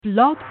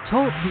Blog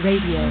Talk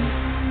Radio.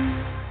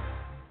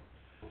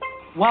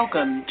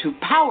 Welcome to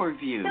Power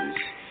Views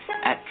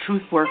at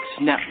TruthWorks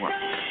Network.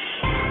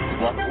 The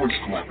Black Voice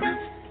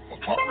Collaborative,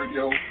 on talk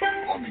radio,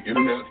 on the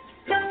internet,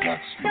 and the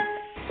Black Street.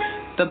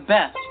 The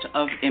best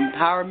of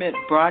empowerment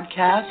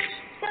broadcasts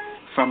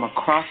from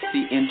across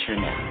the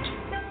internet.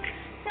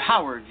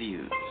 Power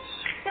Views.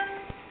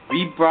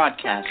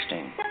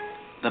 Rebroadcasting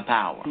the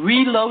power.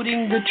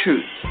 Reloading the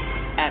truth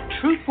at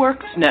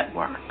TruthWorks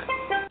Network.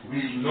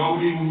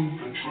 Reloading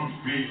the truth,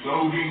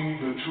 reloading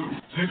the truth.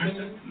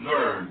 Listen,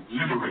 learn,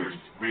 liberate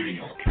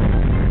radio.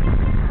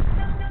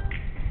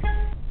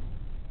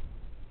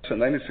 In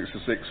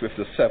 1966 with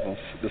the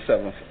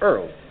seventh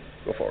Earl.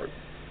 Go forward.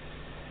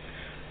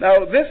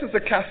 Now, this is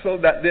the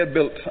castle that they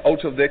built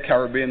out of their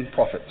Caribbean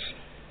profits.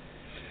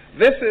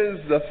 This is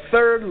the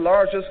third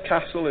largest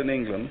castle in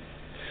England.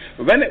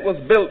 When it was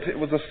built, it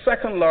was the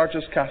second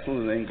largest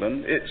castle in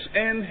England. It's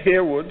in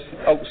Harewood,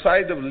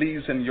 outside of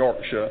Leeds in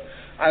Yorkshire,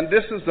 and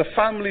this is the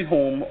family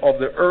home of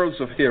the Earls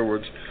of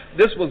Harewood.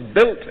 This was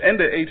built in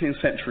the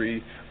 18th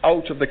century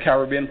out of the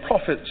Caribbean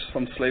profits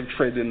from slave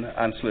trading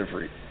and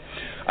slavery.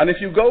 And if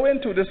you go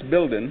into this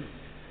building,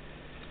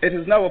 it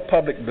is now a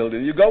public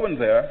building. You go in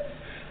there,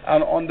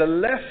 and on the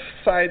left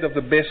side of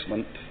the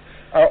basement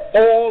are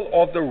all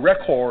of the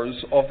records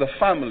of the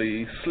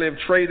family, slave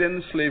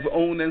trading, slave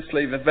owning,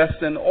 slave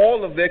investing.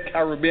 All of their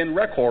Caribbean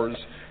records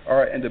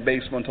are in the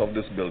basement of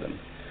this building.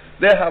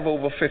 They have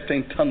over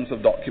 15 tons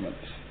of documents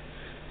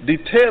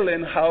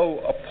detailing how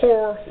a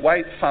poor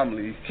white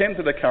family came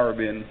to the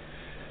Caribbean,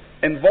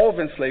 involved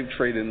in slave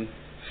trading,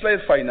 slave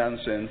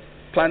financing,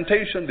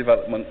 plantation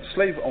development,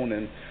 slave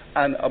owning,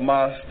 and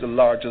amassed the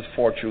largest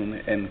fortune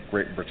in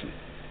Great Britain.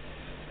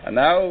 And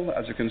now,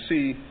 as you can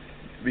see,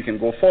 we can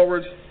go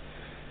forward.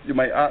 You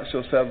might ask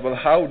yourself, well,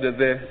 how did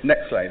they,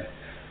 next slide,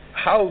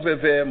 how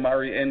did they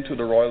marry into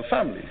the royal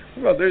family?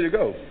 Well, there you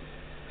go.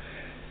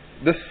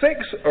 The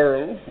 6th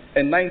Earl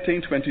in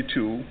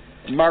 1922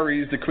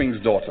 marries the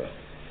Queen's daughter.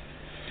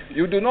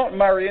 You do not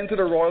marry into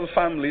the royal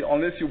family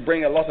unless you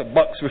bring a lot of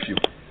bucks with you.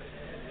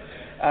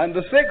 And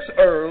the 6th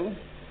Earl,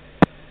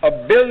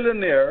 a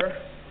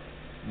billionaire,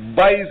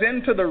 buys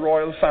into the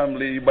royal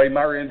family by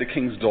marrying the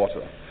king's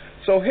daughter.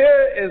 So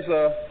here is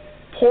a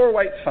poor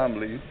white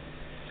family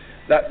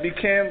that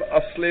became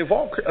a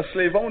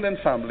slave-owning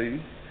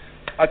family,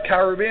 a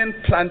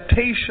Caribbean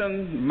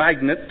plantation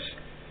magnate,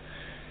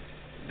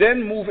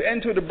 then move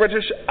into the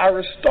British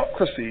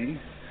aristocracy,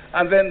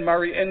 and then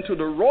marry into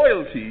the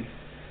royalty,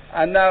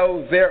 and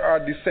now there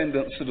are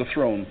descendants to the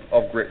throne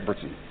of Great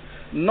Britain.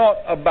 Not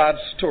a bad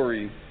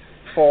story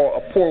for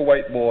a poor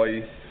white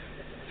boy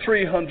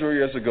 300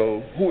 years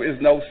ago who is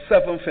now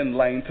 7th in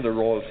line to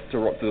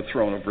the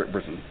throne of Great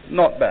Britain.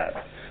 Not bad.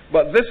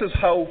 But this is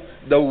how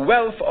the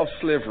wealth of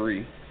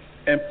slavery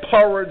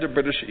empowered the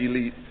British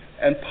elite,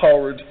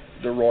 empowered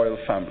the royal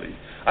family.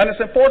 And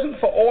it's important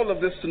for all of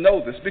this to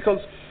know this, because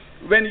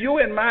when you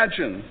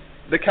imagine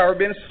the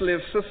Caribbean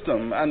slave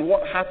system and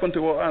what happened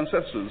to our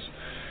ancestors,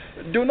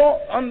 do not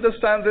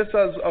understand this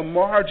as a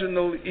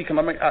marginal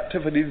economic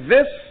activity.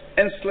 This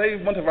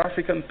enslavement of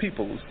African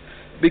peoples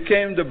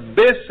became the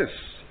basis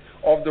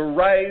of the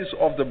rise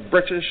of the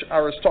British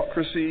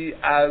aristocracy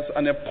as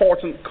an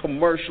important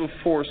commercial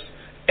force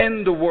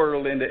in the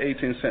world in the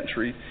 18th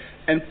century,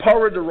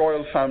 empowered the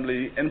royal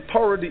family,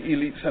 empowered the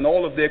elites and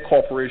all of their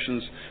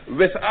corporations.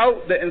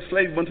 Without the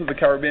enslavement of the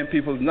Caribbean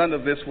peoples, none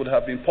of this would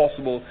have been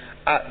possible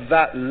at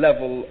that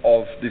level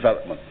of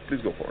development.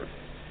 Please go forward.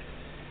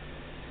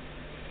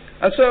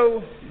 And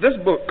so, this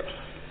book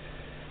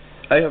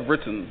I have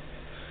written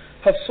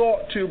has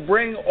sought to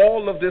bring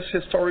all of this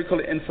historical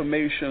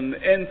information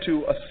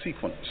into a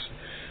sequence,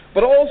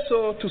 but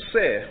also to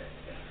say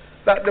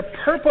that the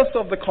purpose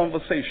of the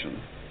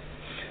conversation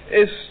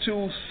is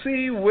to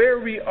see where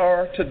we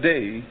are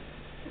today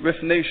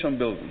with nation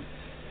building.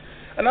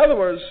 In other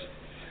words,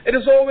 it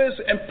is always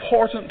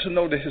important to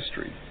know the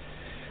history,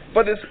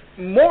 but it's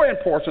more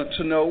important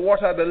to know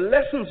what are the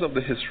lessons of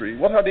the history,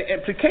 what are the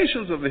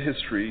implications of the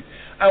history,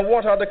 and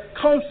what are the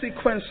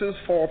consequences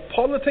for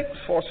politics,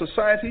 for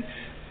society,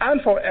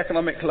 and for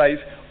economic life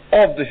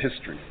of the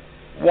history.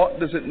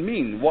 What does it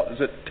mean? What does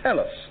it tell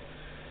us?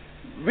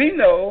 We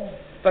know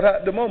that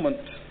at the moment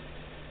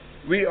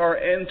we are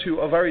into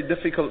a very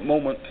difficult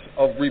moment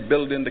of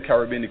rebuilding the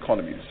Caribbean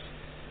economies.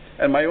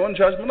 In my own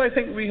judgment, I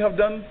think we have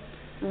done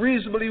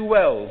reasonably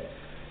well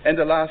in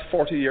the last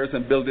 40 years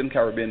in building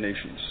Caribbean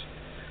nations.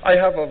 I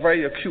have a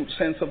very acute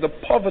sense of the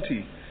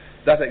poverty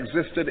that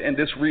existed in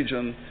this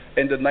region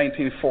in the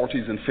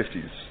 1940s and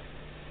 50s.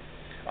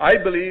 I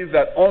believe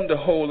that on the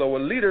whole, our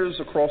leaders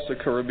across the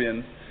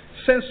Caribbean,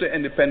 since the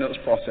independence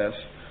process,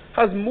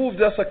 has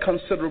moved us a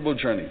considerable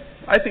journey.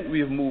 I think we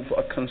have moved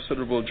a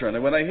considerable journey.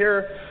 When I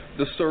hear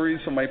the stories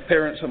from my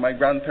parents and my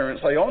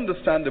grandparents, I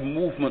understand the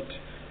movement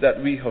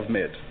that we have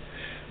made.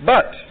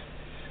 But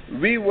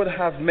we would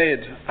have made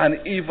an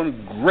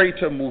even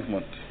greater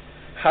movement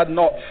had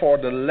not for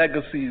the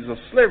legacies of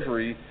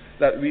slavery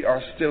that we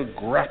are still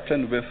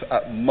grappling with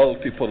at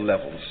multiple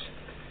levels.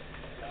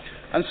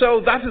 And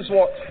so that is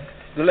what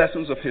the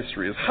lessons of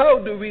history is how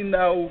do we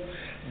now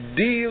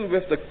deal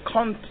with the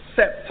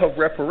concept of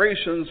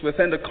reparations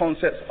within the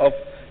concept of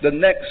the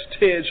next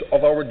stage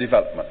of our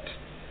development.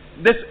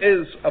 This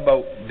is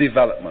about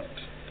development.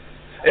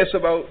 It's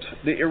about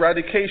the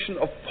eradication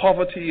of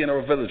poverty in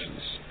our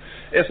villages.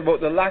 It's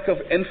about the lack of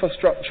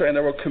infrastructure in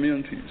our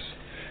communities.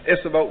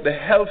 It's about the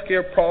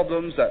healthcare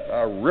problems that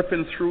are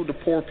ripping through the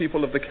poor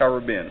people of the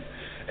Caribbean.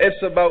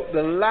 It's about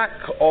the lack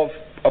of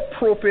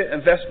appropriate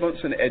investments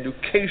in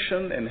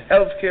education and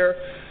healthcare.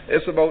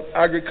 It's about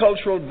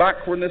agricultural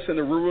backwardness in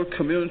the rural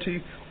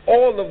community.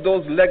 All of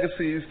those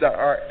legacies that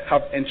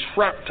have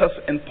entrapped us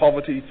in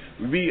poverty,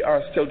 we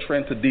are still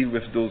trying to deal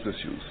with those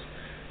issues.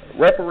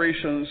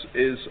 Reparations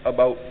is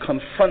about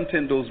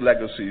confronting those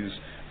legacies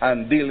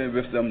and dealing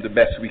with them the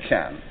best we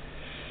can.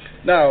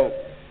 Now,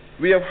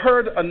 we have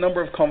heard a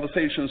number of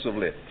conversations of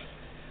late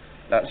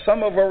that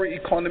some of our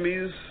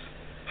economies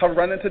have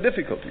run into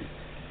difficulty.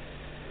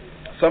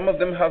 Some of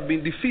them have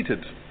been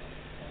defeated.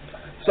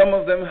 Some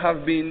of them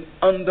have been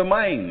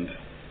undermined.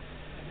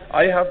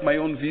 I have my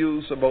own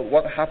views about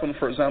what happened,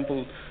 for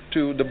example,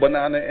 to the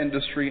banana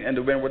industry in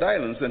the Windward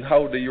Islands and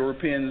how the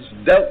Europeans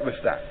dealt with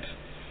that,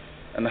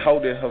 and how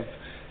they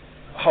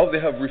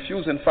have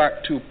refused, in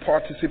fact, to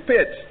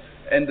participate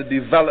in the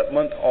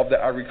development of the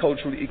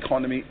agricultural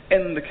economy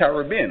in the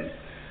Caribbean.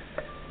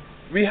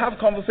 We have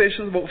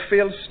conversations about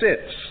failed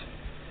states.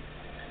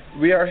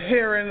 We are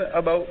hearing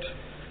about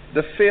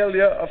the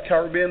failure of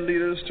Caribbean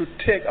leaders to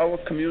take our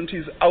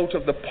communities out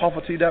of the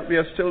poverty that we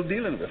are still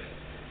dealing with.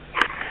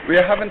 We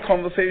are having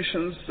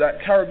conversations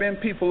that Caribbean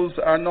peoples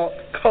are not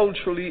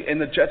culturally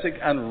energetic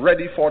and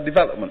ready for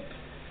development.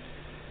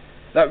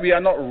 That we are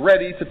not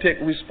ready to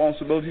take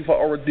responsibility for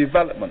our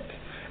development.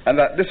 And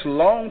that this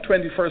long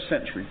 21st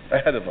century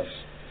ahead of us.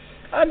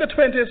 And the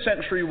 20th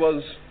century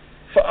was,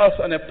 for us,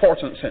 an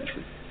important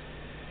century.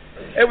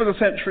 It was a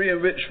century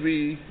in which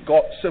we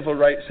got civil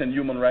rights and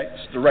human rights,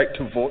 the right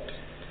to vote.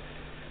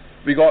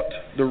 We got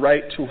the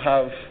right to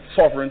have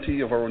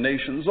sovereignty of our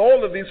nations.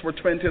 All of these were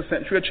 20th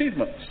century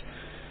achievements.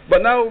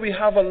 But now we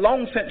have a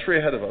long century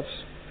ahead of us.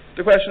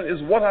 The question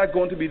is, what are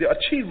going to be the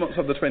achievements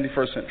of the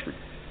 21st century?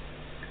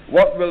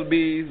 What will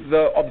be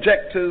the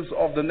objectives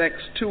of the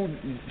next two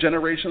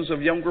generations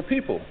of younger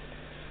people?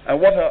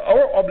 And what are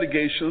our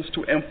obligations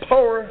to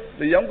empower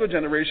the younger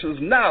generations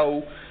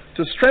now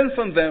to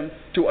strengthen them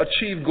to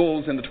achieve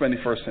goals in the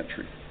 21st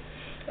century?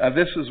 And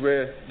this is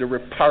where the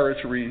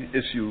reparatory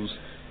issues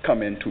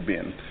come into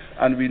being.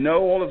 And we know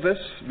all of this.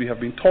 We have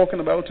been talking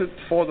about it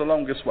for the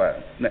longest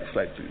while. Next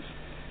slide, please.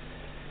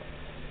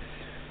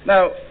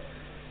 Now,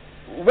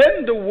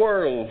 when the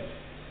world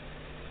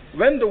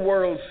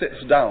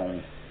sits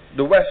down,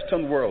 the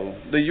Western world,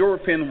 the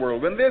European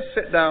world, when they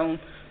sit down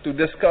to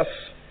discuss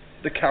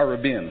the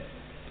Caribbean,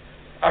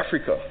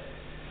 Africa,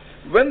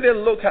 when they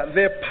look at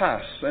their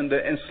past and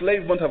the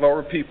enslavement of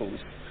our peoples,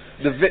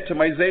 the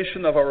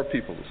victimization of our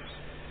peoples,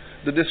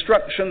 the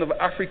destruction of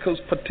Africa's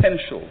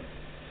potential,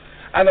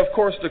 and of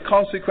course the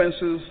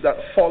consequences that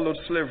followed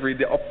slavery,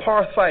 the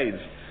apartheid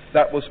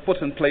that was put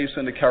in place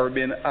in the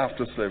Caribbean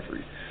after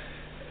slavery,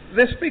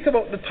 they speak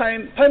about the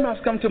time has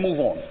come to move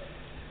on.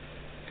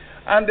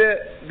 And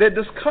they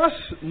discuss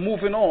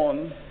moving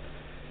on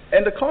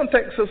in the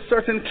context of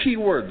certain key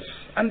words.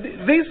 And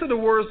these are the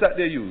words that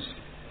they use.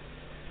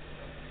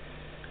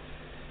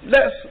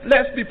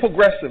 Let's be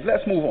progressive.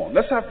 Let's move on.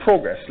 Let's have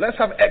progress. Let's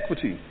have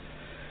equity.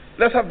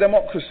 Let's have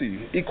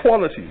democracy,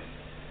 equality.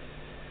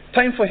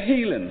 Time for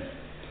healing.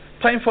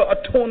 Time for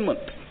atonement.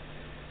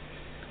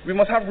 We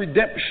must have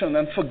redemption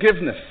and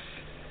forgiveness.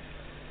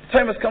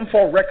 Time has come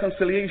for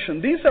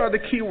reconciliation. These are the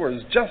key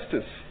words.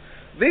 Justice.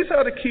 These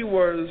are the key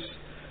words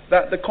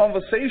that the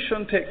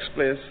conversation takes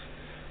place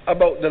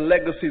about the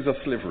legacies of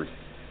slavery.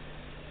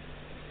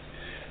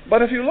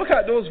 But if you look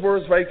at those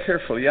words very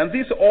carefully, and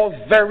these are all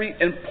very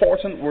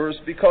important words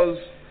because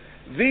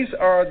these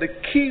are the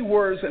key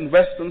words in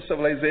Western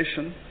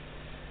civilization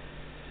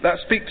that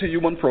speak to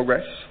human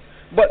progress,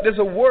 but there's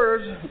a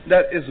word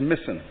that is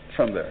missing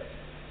from there.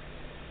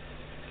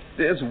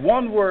 There is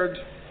one word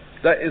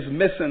that is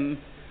missing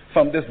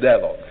from this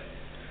dialogue,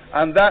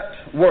 and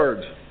that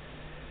word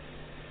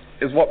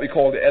is what we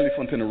call the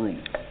elephant in the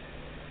room.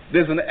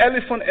 There's an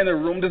elephant in the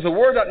room. There's a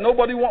word that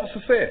nobody wants to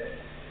say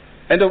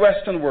in the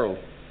Western world.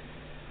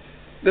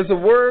 There's a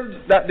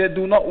word that they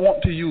do not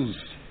want to use.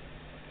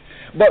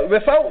 But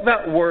without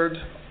that word,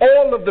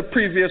 all of the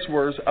previous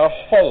words are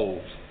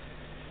hollow.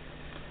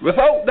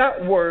 Without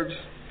that word,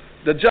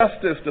 the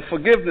justice, the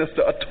forgiveness,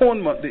 the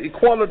atonement, the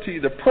equality,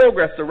 the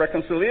progress, the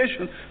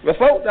reconciliation,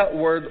 without that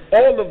word,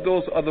 all of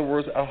those other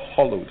words are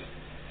hollowed.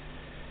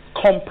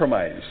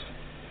 Compromise.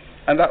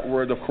 And that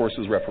word, of course,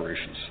 is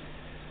reparations.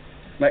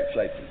 Next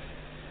slide,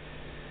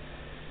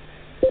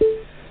 please.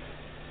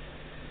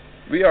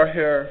 We are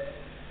here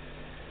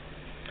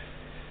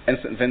in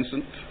St.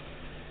 Vincent,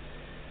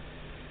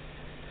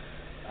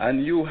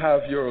 and you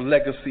have your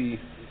legacy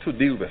to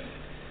deal with.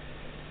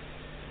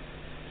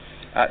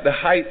 At the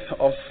height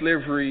of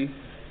slavery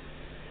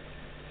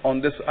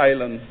on this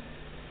island,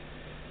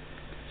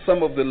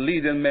 some of the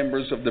leading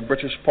members of the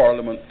British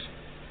Parliament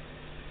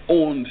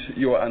owned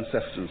your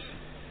ancestors.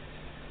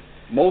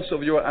 Most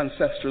of your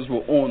ancestors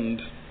were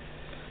owned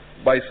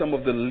by some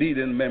of the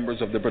leading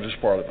members of the British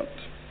Parliament.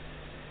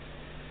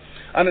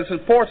 And it's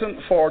important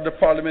for the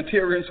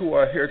parliamentarians who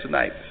are here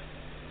tonight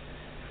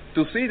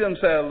to see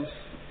themselves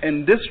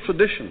in this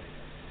tradition,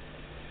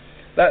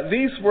 that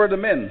these were the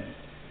men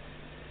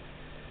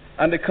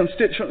and the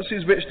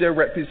constituencies which they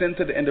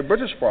represented in the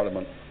British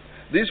Parliament.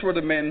 These were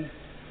the men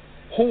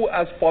who,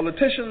 as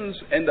politicians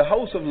in the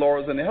House of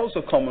Lords and the House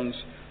of Commons,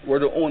 were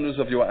the owners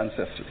of your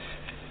ancestors.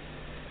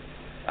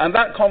 And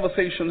that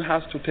conversation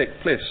has to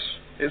take place.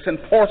 It's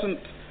important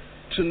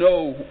to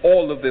know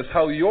all of this,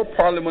 how your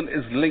parliament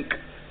is linked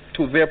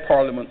to their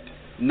parliament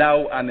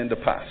now and in the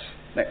past.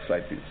 Next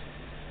slide, please.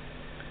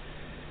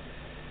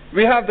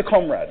 We have the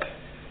comrade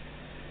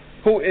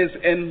who is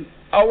in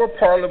our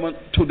parliament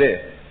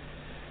today,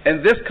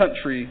 in this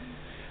country,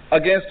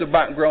 against the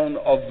background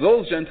of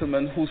those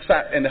gentlemen who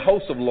sat in the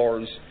House of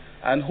Lords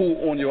and who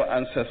own your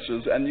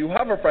ancestors. And you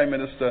have a Prime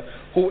Minister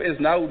who is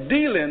now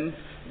dealing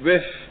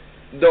with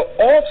the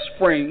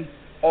offspring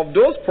of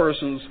those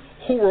persons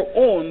who were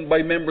owned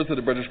by members of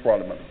the British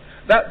Parliament.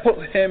 That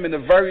puts him in a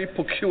very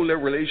peculiar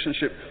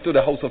relationship to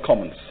the House of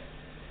Commons,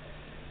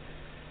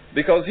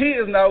 because he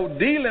is now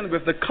dealing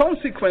with the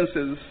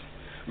consequences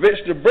which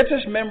the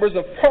British members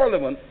of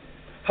Parliament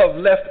have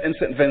left in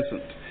St.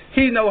 Vincent.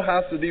 He now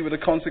has to deal with the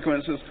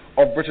consequences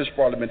of British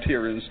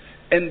parliamentarians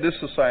in this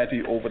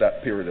society over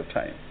that period of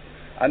time.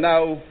 And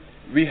now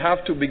we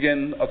have to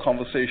begin a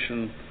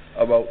conversation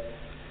about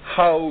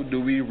how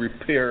do we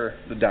repair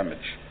the damage.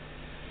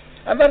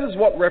 And that is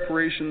what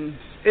reparations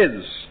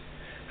is.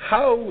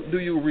 How do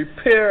you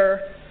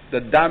repair the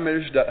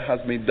damage that has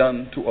been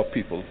done to a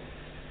people?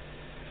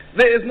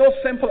 There is no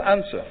simple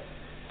answer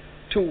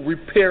to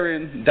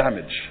repairing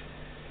damage.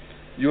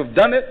 You have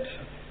done it.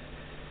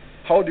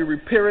 How do you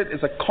repair it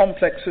is a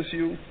complex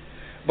issue,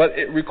 but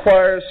it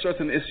requires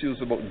certain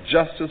issues about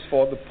justice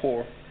for the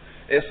poor.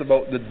 It's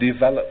about the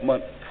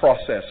development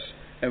process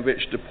in which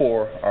the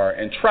poor are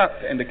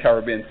entrapped in the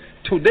Caribbean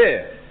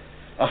today,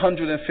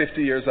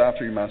 150 years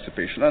after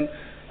emancipation.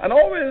 And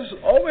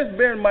always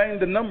bear in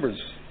mind the numbers.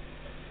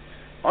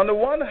 On the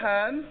one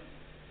hand,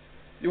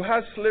 you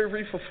had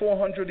slavery for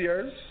 400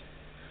 years.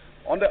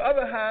 On the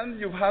other hand,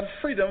 you've had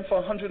freedom for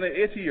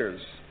 180 years.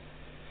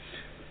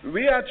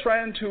 We are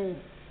trying to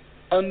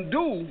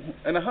undo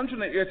in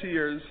 180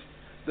 years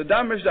the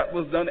damage that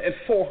was done in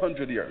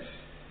 400 years.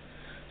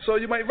 So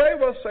you might very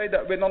well say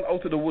that we're not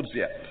out of the woods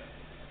yet.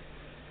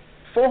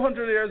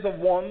 400 years of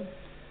one,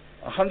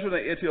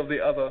 180 of the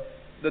other,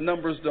 the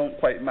numbers don't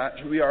quite match.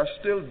 We are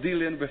still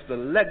dealing with the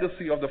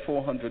legacy of the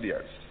 400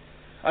 years.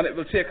 And it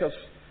will take us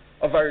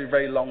a very,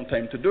 very long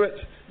time to do it,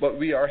 but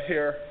we are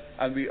here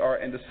and we are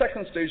in the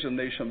second stage of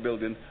nation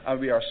building and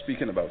we are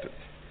speaking about it.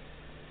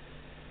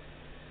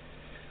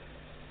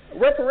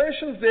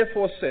 Reparations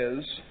therefore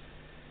says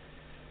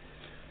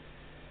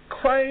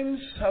crimes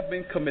have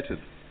been committed.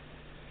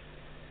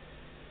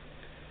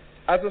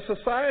 As a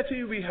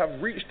society, we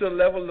have reached a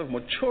level of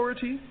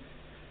maturity,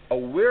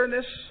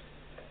 awareness,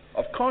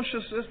 of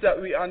consciousness that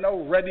we are now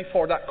ready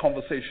for that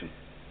conversation.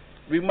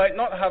 We might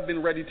not have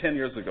been ready 10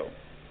 years ago,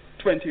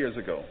 20 years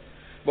ago,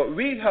 but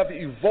we have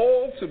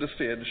evolved to the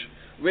stage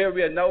where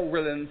we are now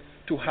willing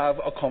to have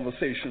a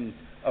conversation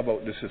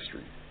about this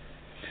history.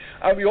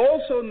 And we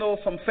also know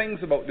some things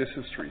about this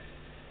history.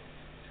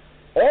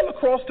 All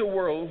across the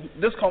world,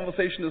 this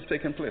conversation is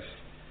taking place.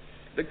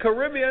 The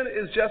Caribbean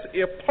is just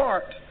a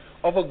part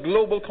of a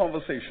global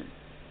conversation.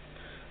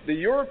 The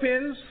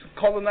Europeans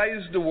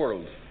colonized the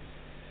world.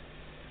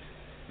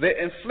 They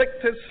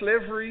inflicted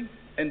slavery,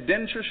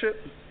 indentureship,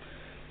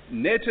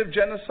 native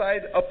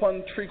genocide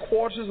upon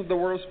 3/4 of the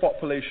world's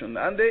population,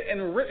 and they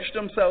enriched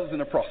themselves in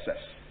the process.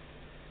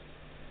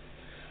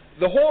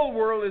 The whole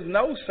world is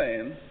now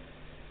saying,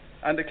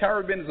 and the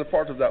Caribbean is a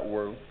part of that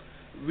world,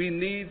 we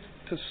need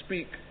to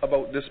speak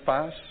about this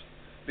past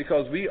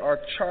because we are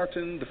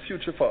charting the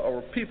future for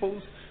our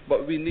peoples,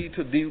 but we need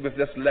to deal with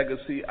this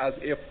legacy as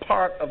a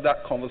part of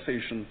that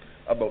conversation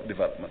about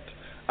development.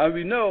 And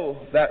we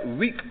know that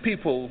weak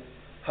people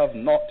have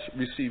not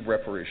received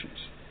reparations.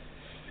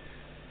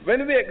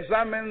 When we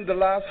examine the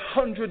last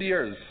 100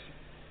 years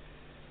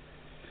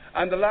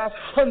and the last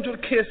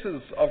 100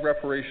 cases of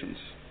reparations,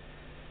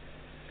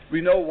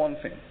 we know one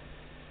thing.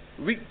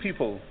 Weak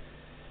people,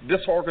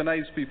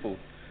 disorganized people,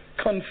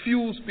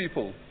 confused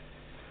people,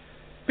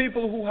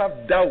 people who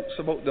have doubts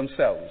about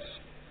themselves,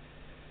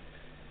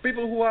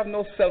 people who have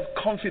no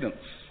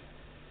self-confidence,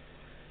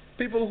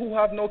 people who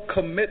have no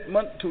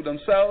commitment to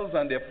themselves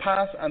and their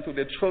past and to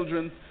their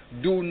children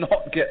do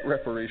not get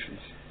reparations.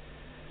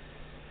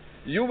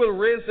 You will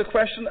raise the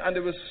question and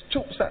they will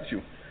stoop at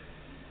you.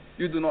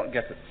 You do not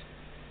get it.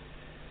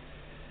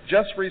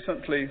 Just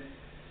recently,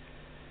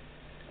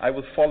 I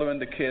was following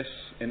the case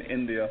in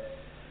India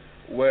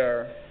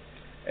where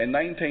in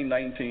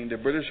 1919 the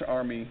British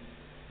Army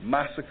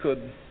massacred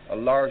a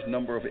large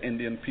number of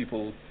Indian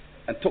people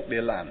and took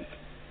their land.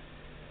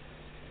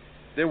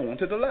 They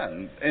wanted the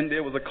land.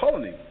 India was a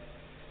colony.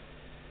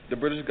 The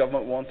British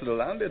government wanted the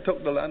land. They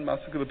took the land,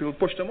 massacred the people,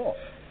 pushed them off.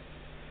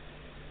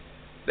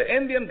 The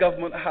Indian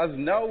government has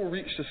now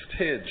reached a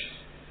stage.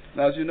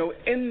 Now, as you know,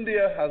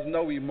 India has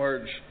now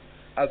emerged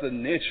as a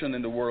nation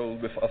in the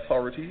world with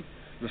authority,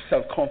 with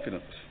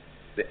self-confidence.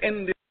 The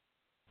Indian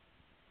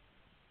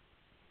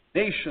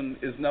nation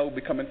is now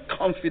becoming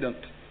confident.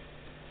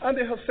 And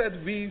they have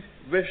said, we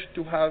wish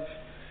to have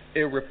a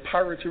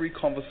reparatory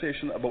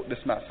conversation about this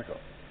massacre.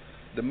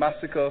 The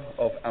massacre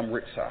of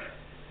Amritsar.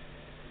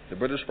 The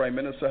British Prime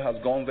Minister has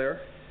gone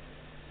there,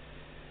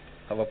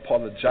 have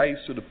apologized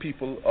to the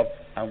people of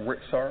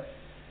Amritsar,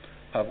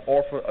 have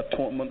offered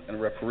atonement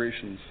and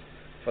reparations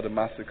for the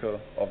massacre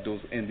of those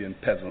Indian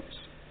peasants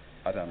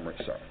at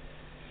Amritsar.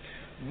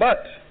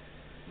 But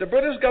the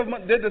British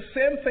government did the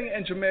same thing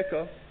in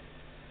Jamaica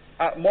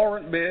at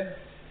Morant Bay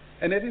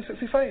in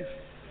 1865.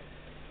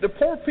 The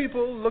poor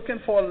people looking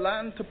for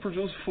land to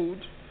produce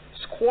food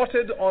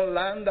squatted on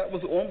land that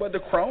was owned by the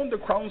Crown. The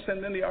Crown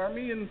sent in the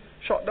army and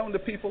shot down the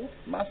people,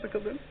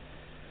 massacred them.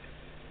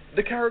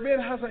 The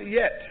Caribbean hasn't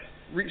yet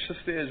reached a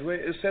stage where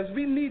it says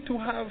we need to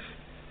have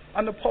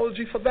an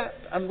apology for that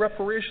and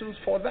reparations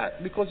for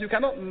that, because you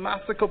cannot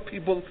massacre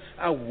people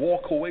and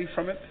walk away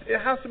from it. It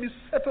has to be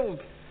settled.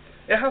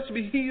 It has to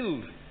be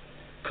healed.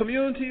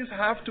 Communities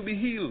have to be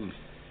healed.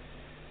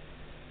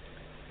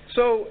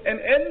 So in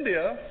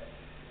India,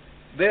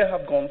 they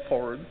have gone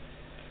forward.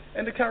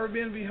 In the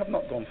Caribbean, we have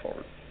not gone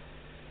forward.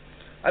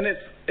 And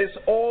it's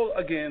all,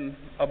 again,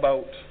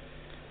 about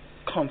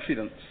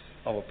confidence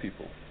of our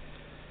people.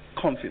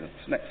 Confidence.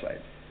 Next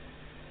slide.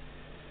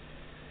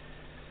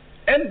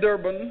 In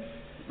Durban,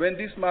 when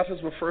these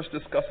matters were first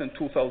discussed in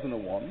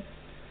 2001,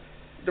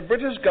 the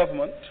British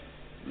government,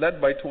 led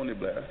by Tony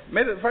Blair,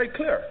 made it very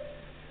clear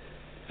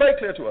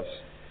to us.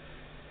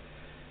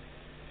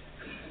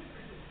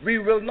 We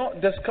will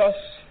not discuss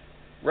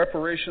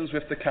reparations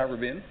with the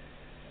Caribbean.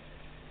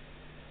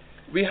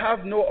 We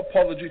have no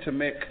apology to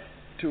make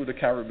to the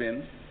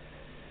Caribbean.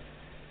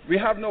 We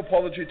have no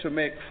apology to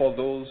make for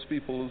those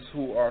peoples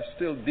who are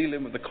still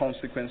dealing with the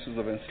consequences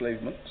of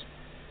enslavement.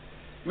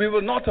 We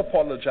will not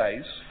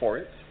apologize for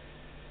it.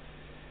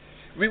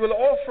 We will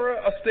offer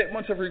a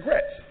statement of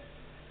regret,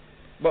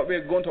 but we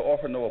are going to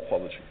offer no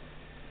apology.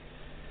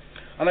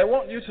 And I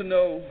want you to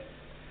know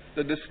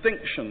the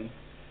distinction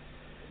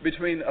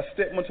between a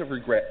statement of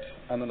regret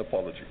and an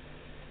apology.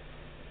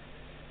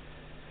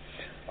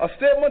 A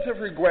statement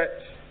of regret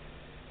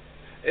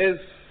is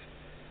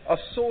a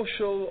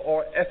social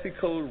or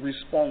ethical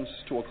response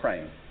to a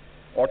crime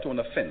or to an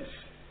offense.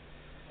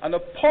 An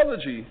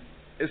apology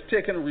is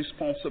taking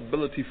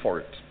responsibility for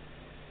it.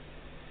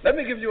 Let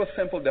me give you a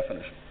simple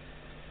definition.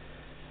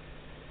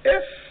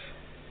 If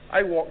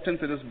I walked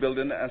into this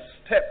building and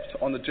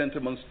stepped on the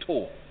gentleman's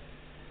toe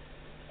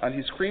and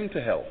he screamed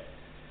to hell,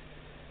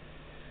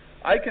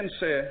 I can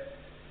say,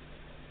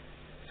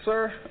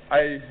 sir,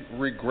 I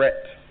regret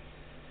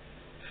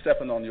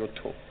stepping on your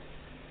toe.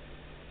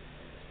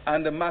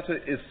 And the matter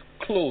is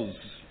closed.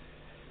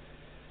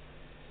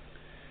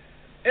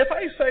 If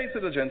I say to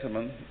the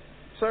gentleman,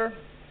 sir,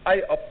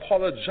 I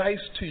apologize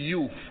to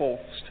you for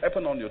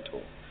stepping on your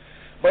toe.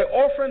 By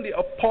offering the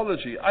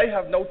apology, I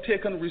have now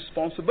taken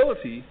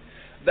responsibility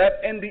that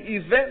in the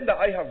event that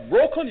I have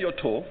broken your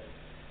toe,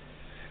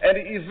 and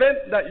the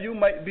event that you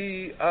might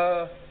be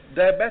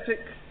diabetic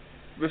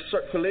with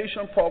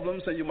circulation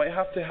problems and you might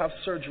have to have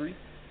surgery,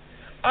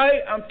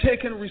 I am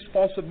taking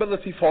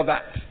responsibility for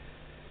that.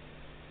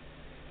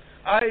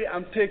 I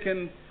am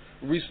taking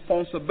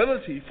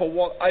responsibility for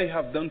what I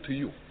have done to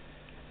you.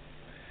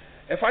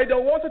 If I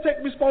don't want to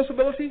take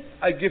responsibility,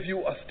 I give you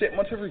a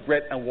statement of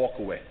regret and walk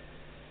away.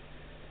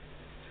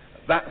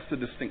 That's the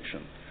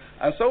distinction.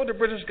 And so the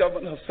British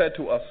government has said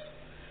to us,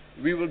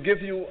 we will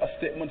give you a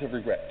statement of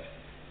regret,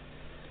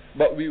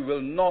 but we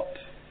will not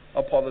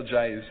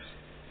apologize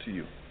to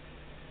you.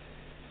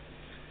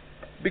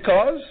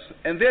 Because,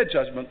 in their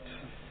judgment,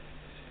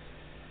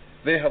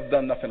 they have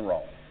done nothing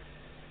wrong.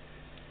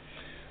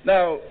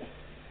 Now,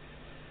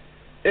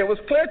 it was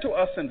clear to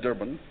us in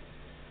Durban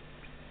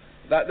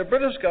that the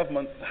British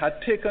government had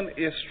taken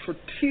a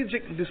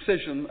strategic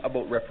decision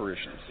about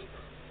reparations.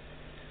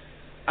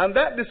 And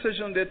that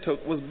decision they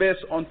took was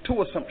based on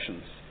two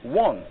assumptions.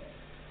 One,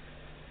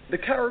 the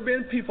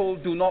Caribbean people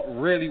do not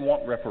really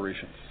want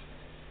reparations.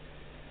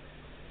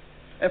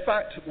 In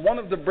fact, one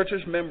of the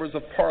British members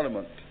of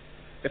Parliament,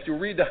 if you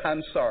read the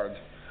Hansard,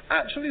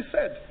 actually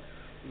said,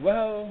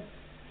 well,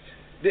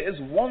 there is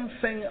one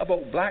thing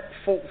about black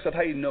folks that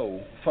I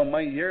know from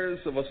my years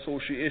of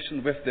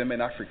association with them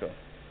in Africa.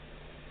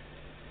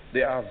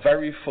 They are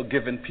very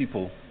forgiving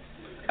people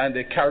and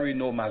they carry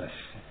no malice.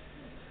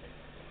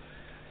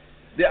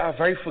 They are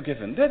very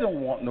forgiving. They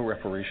don't want no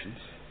reparations.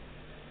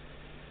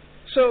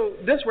 So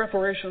this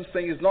reparations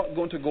thing is not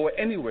going to go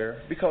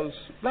anywhere because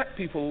black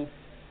people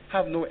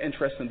have no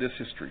interest in this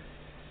history.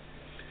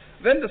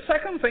 Then the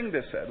second thing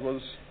they said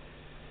was,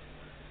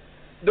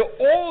 the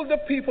older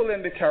people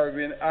in the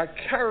Caribbean are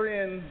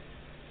carrying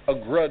a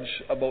grudge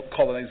about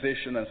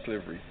colonization and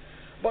slavery.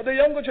 But the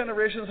younger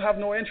generations have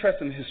no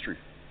interest in history.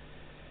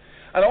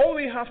 And all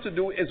we have to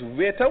do is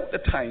wait out the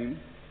time,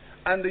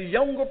 and the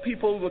younger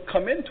people will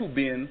come into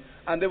being,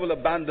 and they will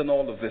abandon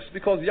all of this,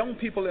 because young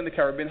people in the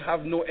Caribbean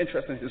have no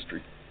interest in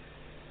history.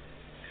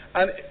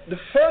 And the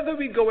further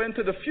we go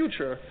into the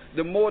future,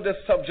 the more this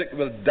subject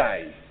will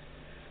die,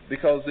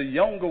 because the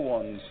younger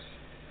ones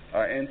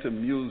are into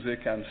music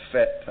and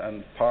fete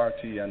and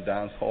party and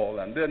dance hall,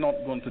 and they're not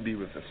going to be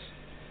with us.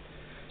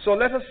 So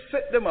let us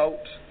sit them out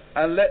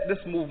and let this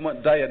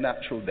movement die a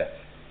natural death.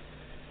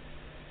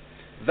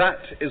 That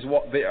is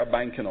what they are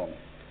banking on.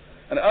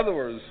 In other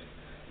words,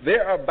 they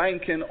are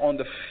banking on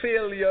the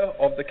failure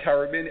of the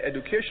Caribbean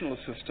educational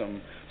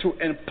system to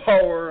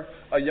empower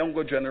a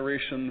younger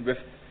generation with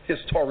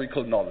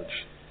historical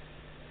knowledge.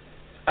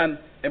 And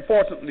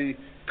importantly,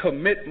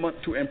 commitment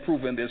to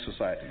improving their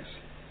societies.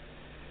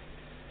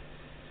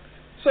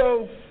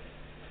 So,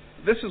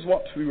 this is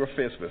what we were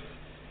faced with.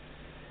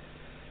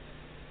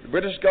 The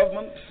British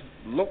government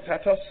looked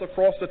at us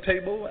across the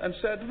table and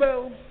said,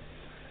 well,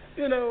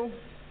 you know,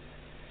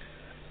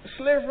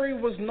 slavery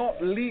was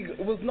not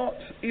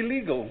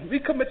illegal. We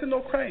committed no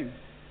crime.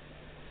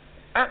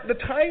 At the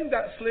time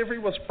that slavery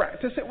was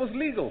practiced, it was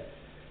legal.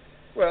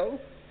 Well,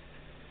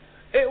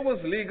 it was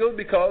legal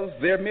because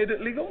they made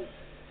it legal.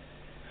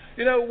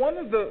 You know, one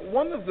of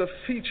the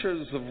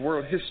features of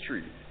world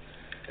history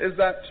is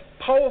that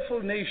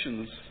powerful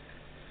nations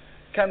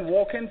can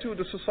walk into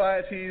the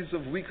societies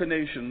of weaker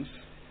nations,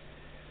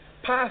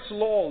 pass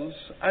laws,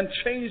 and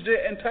change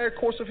their entire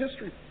course of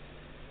history.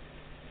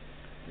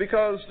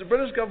 Because the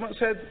British government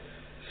said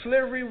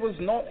slavery was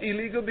not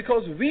illegal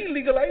because we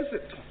legalized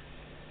it.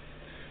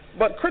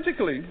 But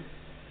critically,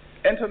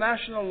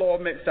 international law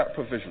makes that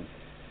provision.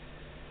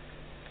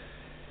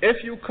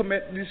 If you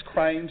commit these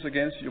crimes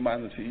against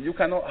humanity, you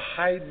cannot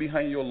hide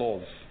behind your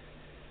laws.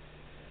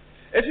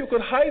 If you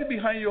could hide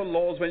behind your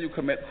laws when you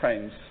commit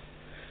crimes,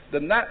 the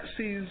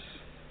Nazis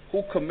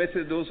who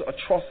committed those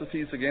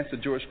atrocities against the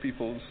Jewish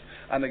peoples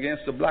and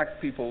against the black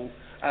people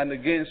and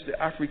against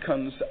the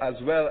Africans as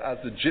well as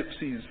the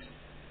gypsies.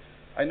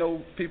 I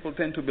know people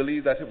tend to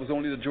believe that it was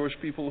only the Jewish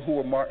people who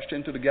were marched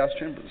into the gas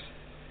chambers.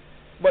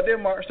 But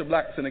they marched the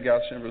blacks in the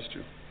gas chambers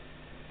too.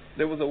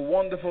 There was a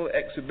wonderful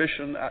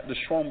exhibition at the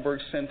Schomburg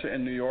Center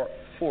in New York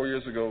 4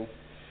 years ago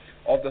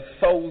of the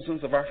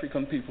thousands of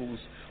African peoples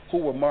who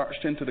were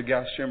marched into the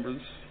gas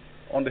chambers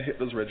under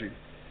Hitler's regime.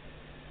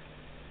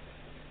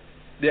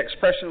 The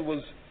expression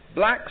was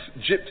blacks,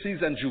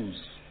 gypsies, and Jews.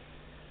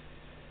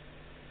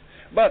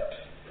 But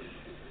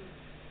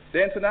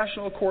the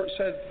International Court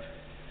said,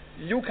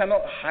 you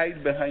cannot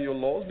hide behind your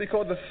laws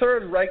because the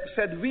Third Reich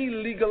said we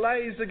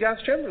legalized the gas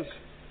chambers.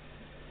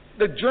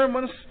 The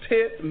German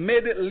state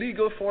made it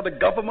legal for the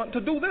government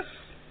to do this.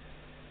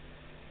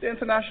 The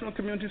international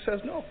community says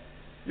no.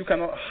 You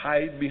cannot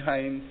hide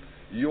behind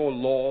your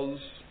laws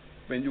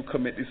when you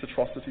commit these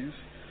atrocities.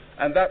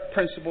 And that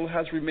principle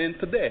has remained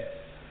today.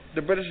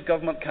 The British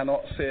government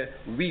cannot say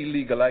we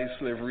legalized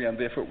slavery and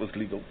therefore it was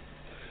legal.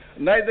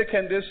 Neither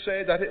can they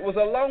say that it was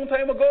a long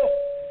time ago.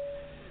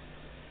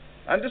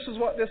 And this is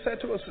what they said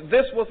to us.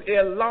 This was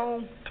a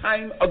long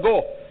time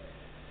ago.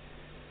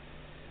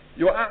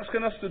 You're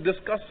asking us to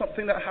discuss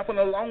something that happened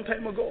a long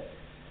time ago.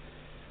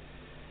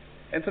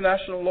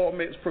 International law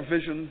makes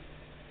provision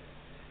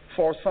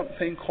for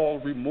something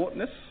called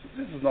remoteness.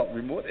 This is not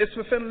remote. It's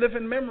within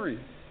living memory.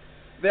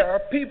 There are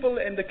people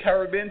in the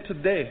Caribbean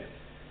today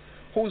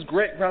whose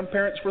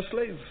great-grandparents were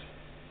slaves.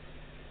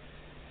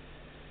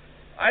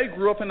 I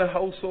grew up in a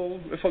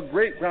household with a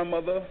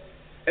great-grandmother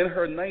in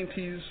her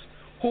 90s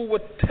who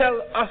would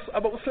tell us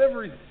about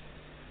slavery.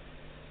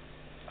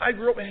 I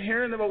grew up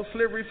hearing about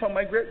slavery from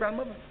my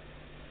great-grandmother.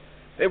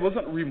 It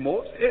wasn't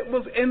remote. It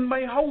was in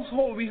my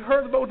household. We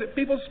heard about it.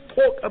 People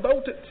spoke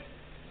about it.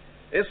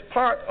 It's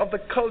part of the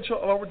culture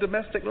of our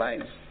domestic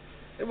lives.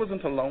 It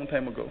wasn't a long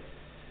time ago.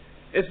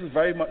 It is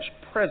very much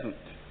present.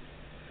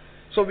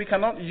 So we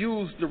cannot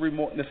use the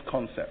remoteness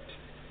concept.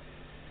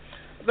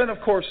 Then, of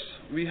course,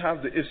 we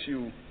have the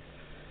issue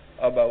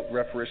about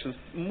reparations.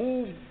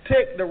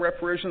 Take the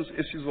reparations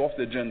issues off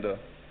the agenda.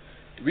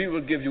 We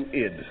will give you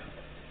aid.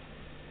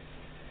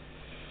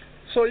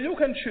 So you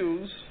can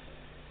choose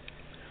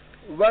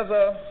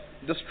whether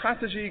the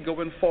strategy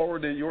going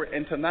forward in your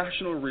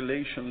international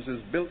relations is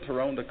built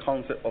around the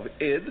concept of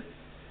aid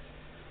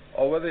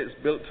or whether it's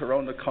built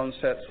around the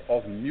concept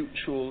of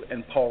mutual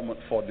empowerment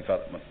for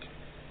development.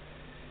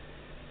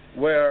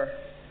 Where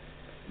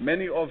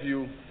many of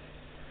you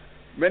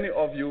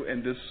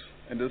in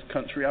this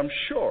country, I'm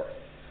sure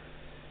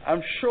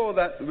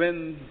that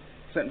when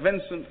St.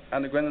 Vincent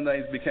and the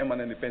Grenadines became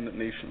an independent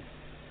nation,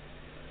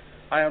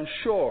 I am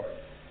sure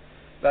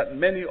that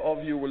many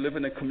of you were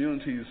living in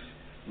communities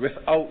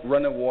without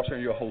running water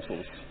in your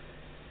households,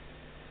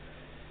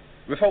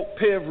 without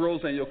paved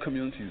roads in your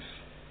communities.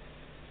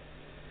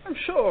 I'm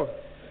sure.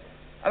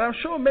 And I'm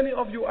sure many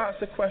of you ask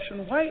the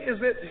question, why is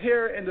it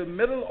here in the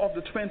middle of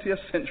the 20th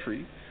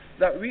century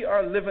that we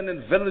are living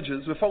in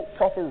villages without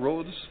proper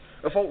roads,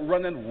 without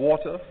running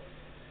water,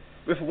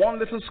 with one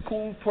little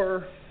school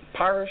per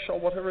parish or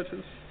whatever it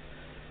is?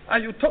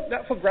 and you took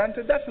that for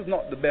granted, that is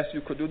not the best you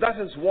could do. That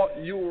is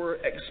what you were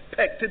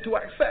expected to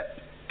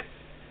accept.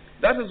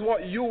 That is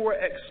what you were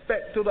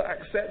expected to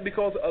accept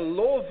because a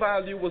low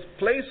value was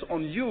placed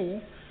on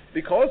you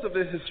because of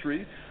the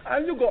history,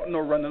 and you got no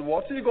running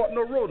water, you got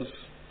no roads.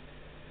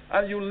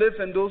 And you live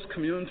in those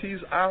communities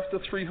after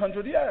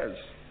 300 years.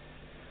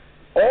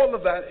 All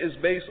of that is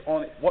based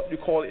on what you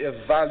call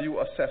a value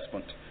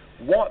assessment.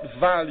 What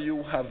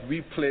value have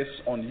we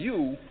placed on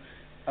you,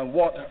 and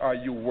what are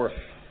you worth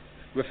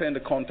within the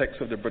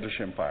context of the British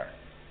Empire?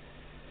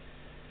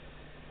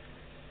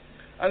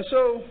 And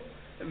so,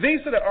 these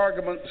are the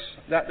arguments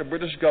that the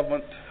British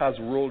government has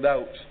rolled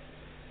out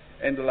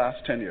in the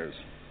last 10 years.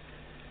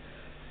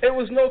 It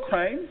was no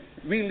crime,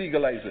 we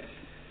legalize it.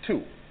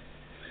 2,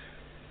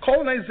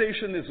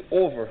 colonization is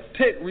over.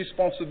 Take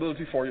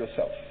responsibility for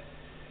yourself.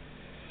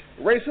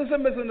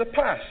 Racism is in the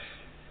past.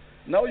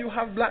 Now you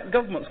have black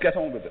governments, get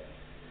on with it.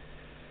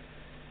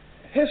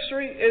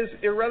 History is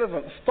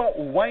irrelevant. Stop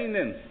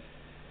whining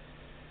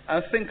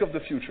and think of the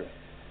future.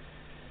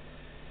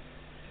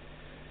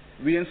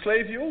 We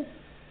enslave you,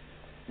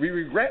 we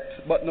regret,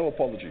 but no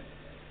apology.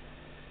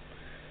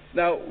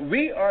 Now,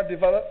 we are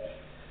developed,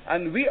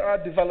 and we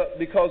are developed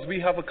because we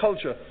have a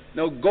culture.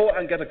 Now, go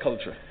and get a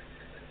culture.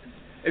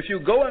 If you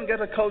go and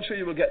get a culture,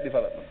 you will get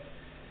development.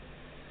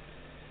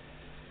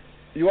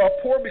 You are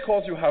poor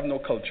because you have no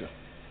culture.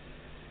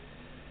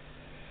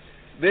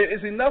 There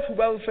is enough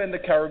wealth in the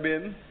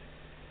Caribbean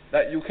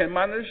that you can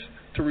manage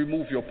to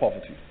remove your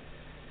poverty.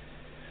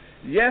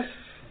 Yes,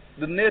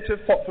 the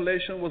native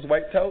population was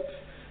wiped out,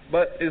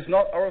 but it's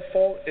not our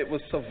fault. It was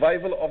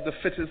survival of the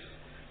fittest,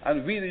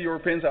 and we the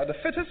Europeans are the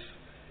fittest.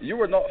 You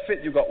were not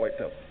fit, you got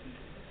wiped out.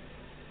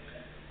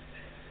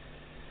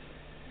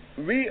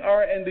 We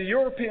are in the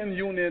European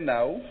Union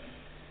now,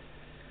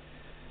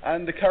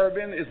 and the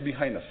Caribbean is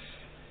behind us.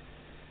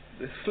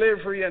 The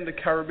slavery in the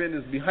Caribbean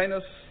is behind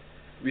us.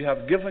 We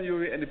have given you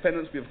your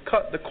independence. We have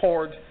cut the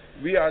cord.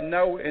 We are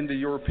now in the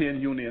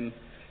European Union.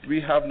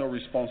 We have no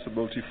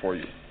responsibility for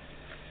you.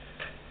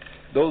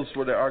 Those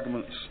were the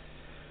arguments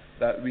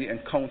that we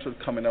encountered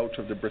coming out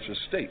of the British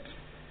state.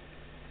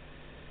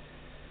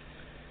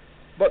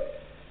 But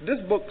this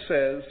book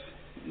says,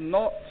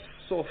 not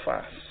so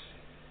fast.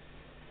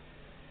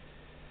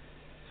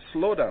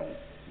 Slow down.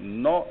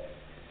 Not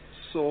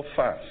so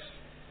fast.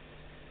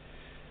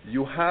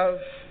 You have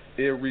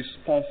a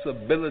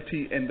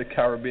responsibility in the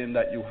Caribbean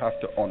that you have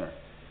to honor.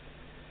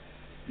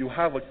 You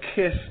have a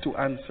case to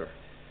answer.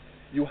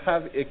 You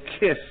have a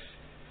case.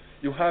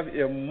 You have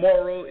a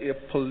moral, a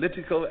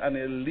political, and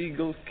a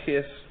legal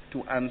case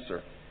to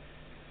answer.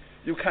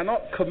 You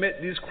cannot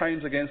commit these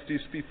crimes against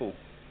these people,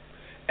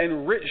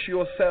 enrich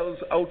yourselves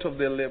out of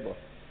their labor,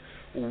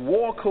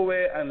 walk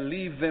away and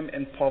leave them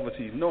in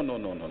poverty. No, no,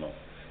 no, no, no.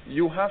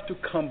 You have to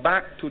come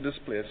back to this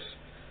place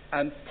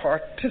and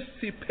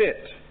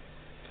participate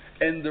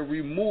in the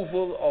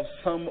removal of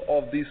some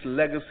of these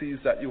legacies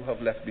that you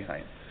have left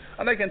behind.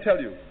 And I can tell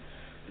you,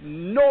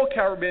 no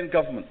Caribbean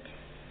government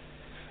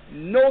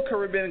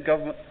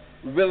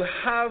will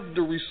have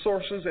the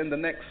resources in the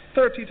next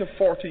 30 to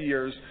 40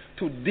 years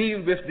to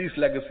deal with these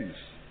legacies.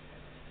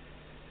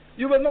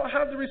 You will not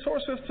have the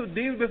resources to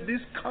deal with these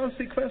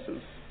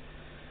consequences.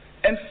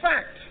 In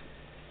fact,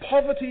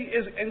 poverty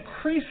is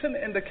increasing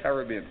in the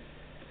Caribbean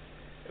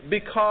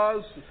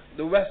because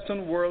the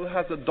Western world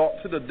has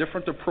adopted a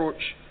different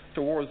approach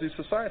towards these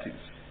societies.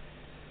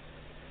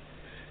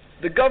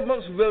 The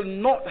governments will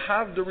not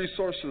have the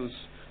resources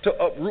to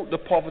uproot the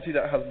poverty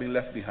that has been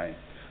left behind.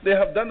 They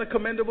have done a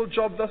commendable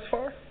job thus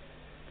far.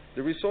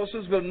 The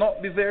resources will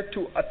not be there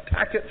to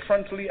attack it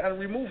frontally and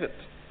remove it.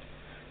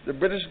 The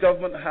British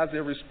government has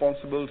a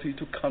responsibility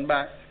to come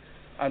back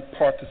and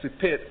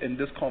participate in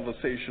this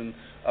conversation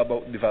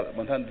about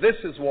development. And this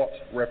is what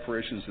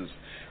reparations is.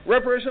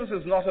 Reparations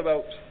is not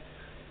about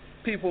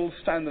people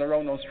standing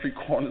around on street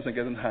corners and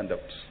getting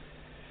handouts.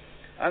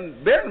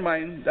 And bear in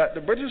mind that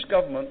the British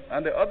government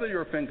and the other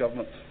European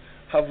governments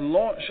have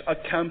launched a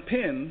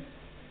campaign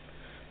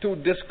to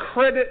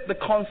discredit the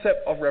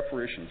concept of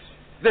reparations.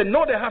 They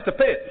know they have to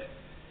pay it.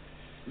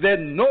 They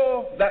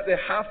know that they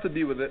have to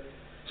deal with it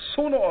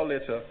sooner or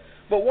later.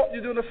 But what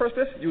you do in the first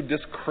place, you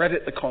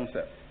discredit the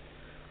concept.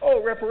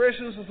 Oh,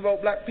 reparations is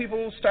about black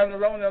people standing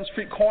around on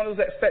street corners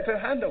expecting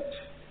handouts.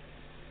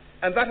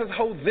 And that is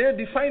how they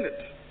define it.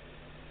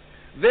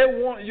 They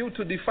want you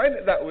to define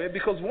it that way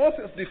because once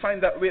it's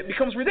defined that way, it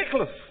becomes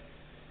ridiculous.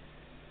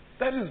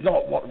 That is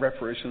not what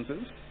reparations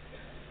is.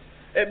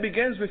 It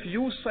begins with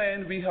you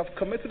saying, we have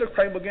committed a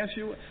crime against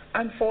you,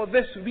 and for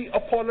this we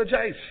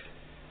apologize.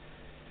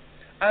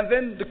 And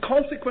then the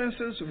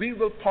consequences, we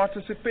will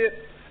participate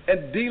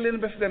in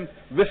dealing with them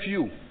with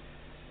you.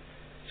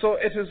 So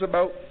it is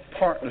about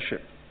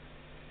partnership.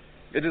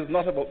 It is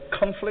not about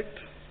conflict.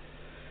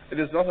 It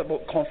is not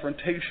about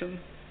confrontation.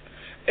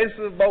 It's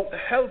about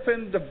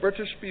helping the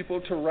British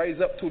people to rise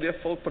up to their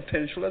full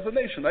potential as a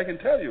nation. I can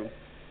tell you,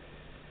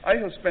 I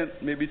have spent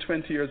maybe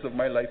 20 years of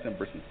my life in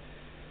Britain.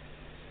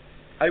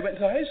 I went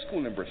to high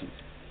school in Britain.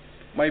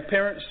 My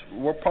parents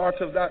were part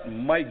of that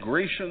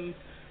migration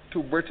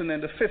to Britain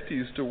in the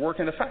 50s to work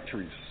in the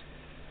factories.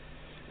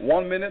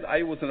 One minute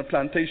I was in a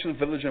plantation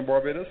village in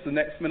Barbados, the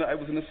next minute I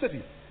was in the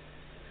city.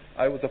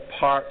 I was a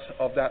part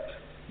of that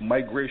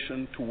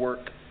migration to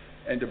work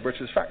in the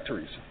British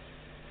factories.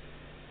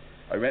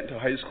 I went to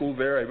high school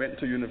there, I went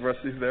to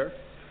universities there.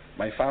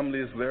 My family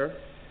is there.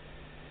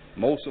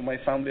 Most of my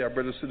family are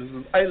British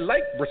citizens. I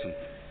like Britain.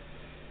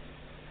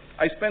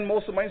 I spend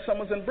most of my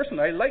summers in Britain.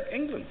 I like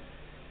England.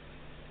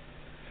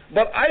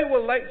 But I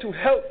would like to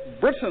help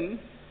Britain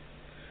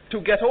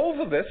to get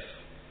over this,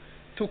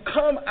 to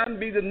come and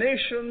be the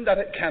nation that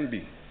it can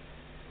be.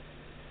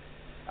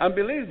 And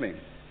believe me,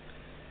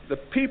 the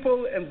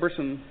people in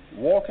Britain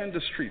walking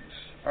the streets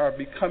are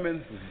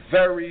becoming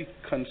very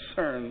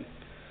concerned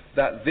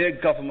that their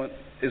government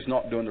is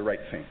not doing the right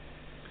thing.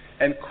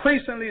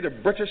 Increasingly, the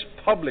British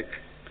public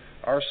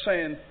are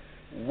saying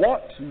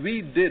what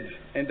we did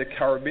in the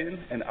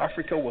Caribbean and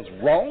Africa was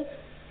wrong.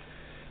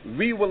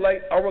 We would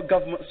like our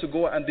governments to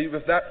go and deal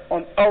with that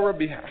on our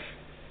behalf.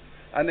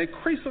 And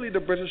increasingly the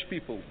British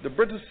people, the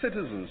British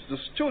citizens, the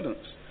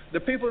students, the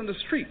people in the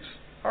streets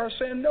are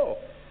saying no.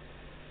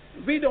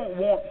 We don't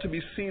want to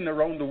be seen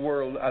around the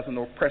world as an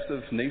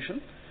oppressive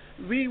nation.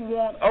 We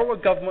want our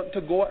government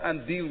to go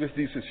and deal with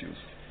these issues.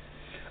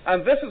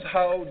 And this is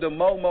how the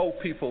Mau Mau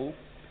people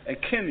in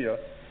Kenya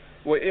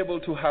were able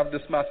to have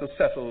this matter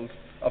settled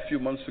a few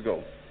months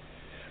ago.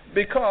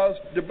 Because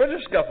the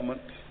British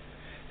government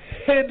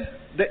hid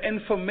the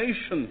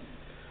information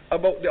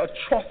about the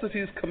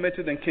atrocities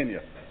committed in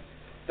Kenya.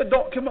 The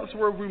documents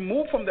were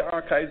removed from the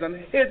archives and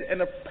hid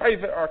in a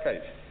private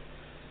archive.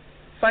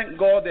 Thank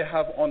God they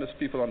have honest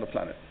people on the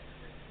planet.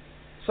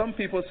 Some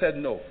people said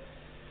no.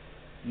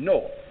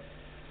 No.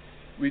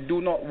 We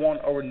do not want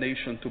our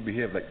nation to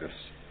behave like this.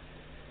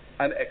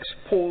 And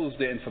expose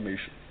the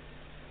information.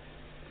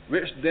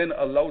 Which then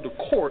allowed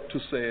the court to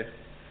say,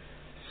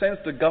 since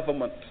the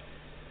government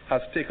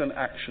has taken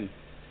action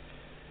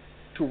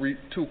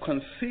to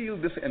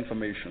conceal this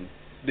information,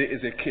 there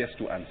is a case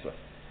to answer.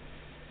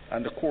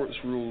 And the courts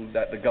ruled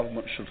that the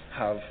government should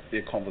have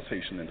a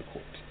conversation in the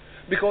court.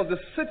 Because the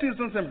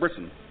citizens in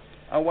Britain,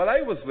 and while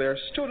I was there,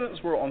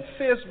 students were on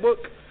Facebook,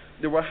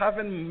 they were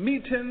having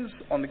meetings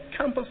on the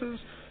campuses,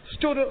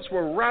 students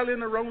were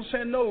rallying around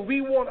saying, no,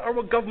 we want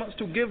our governments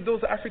to give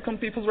those African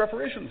peoples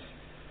reparations.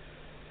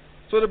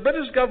 So the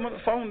British government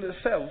found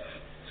itself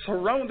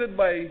surrounded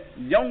by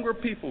younger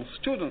people,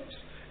 students,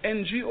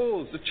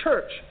 NGOs, the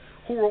church,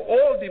 who were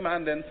all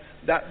demanding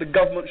that the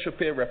government should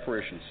pay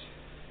reparations.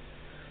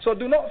 So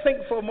do not think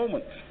for a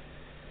moment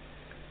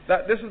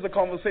that this is a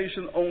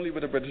conversation only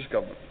with the British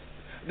government.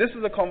 This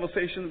is a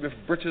conversation with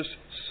British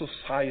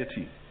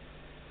society.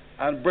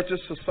 And British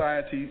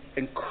society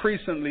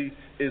increasingly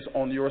is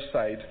on your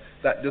side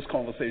that this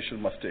conversation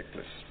must take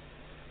place.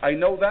 I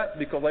know that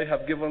because I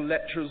have given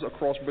lectures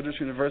across British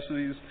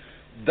universities,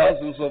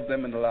 dozens of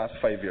them in the last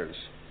 5 years.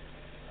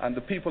 And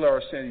the people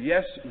are saying,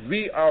 yes,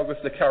 we are with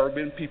the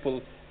Caribbean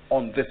people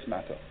on this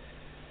matter.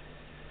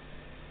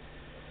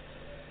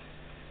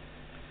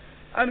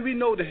 And we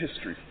know the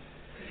history.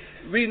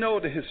 We know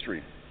the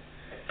history.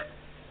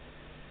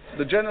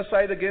 The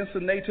genocide against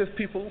the native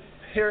people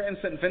here in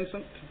St.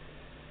 Vincent.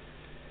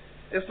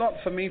 It's not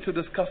for me to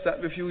discuss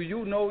that with you.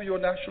 You know your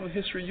national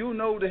history. You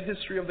know the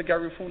history of the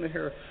Garifuna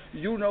here.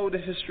 You know the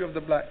history of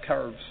the Black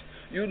Caribs.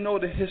 You know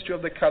the history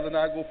of the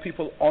Kalinago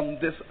people on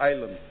this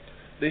island.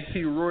 The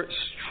heroic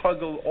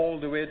struggle all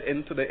the way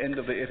into the end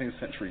of the 18th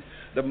century.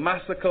 The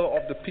massacre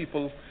of the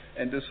people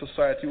in this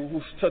society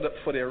who stood up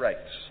for their rights,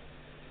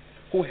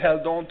 who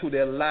held on to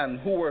their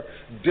land, who were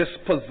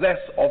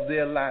dispossessed of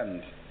their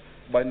land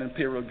by an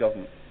imperial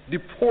government,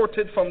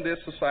 deported from their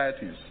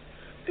societies.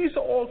 These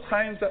are all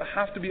crimes that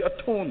have to be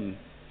atoned.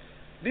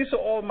 These are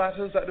all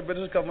matters that the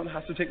British government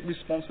has to take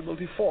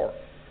responsibility for.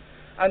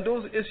 And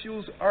those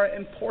issues are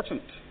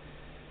important.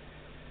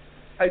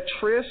 I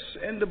trace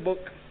in the book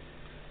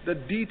the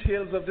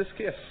details of this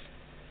case.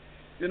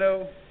 You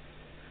know,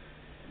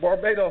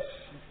 Barbados,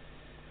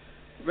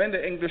 when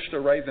the English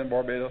arrived in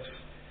Barbados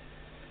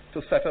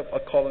to set up a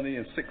colony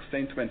in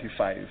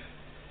 1625,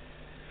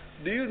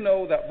 do you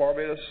know that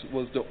Barbados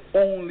was the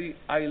only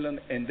island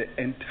in the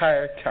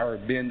entire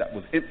Caribbean that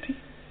was empty?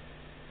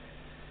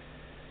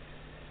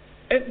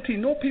 Empty,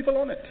 no people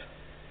on it.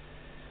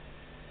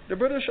 The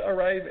British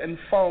arrived and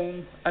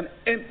found an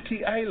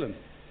empty island.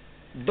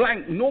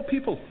 Blank, no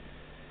people.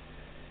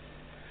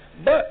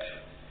 But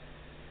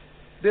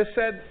they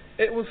said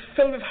it was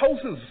filled with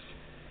houses.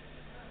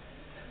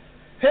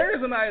 Here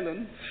is an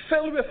island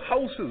filled with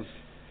houses.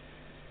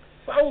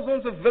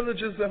 Thousands of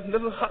villages and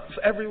little huts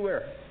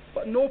everywhere.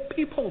 But no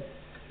people.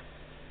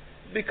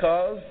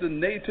 Because the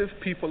native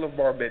people of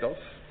Barbados,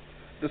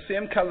 the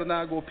same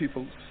Kalinago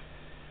peoples,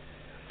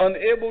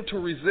 unable to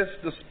resist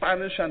the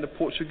Spanish and the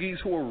Portuguese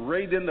who were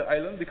raiding the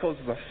island because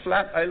it's a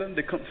flat island,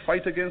 they couldn't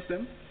fight against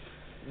them.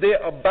 They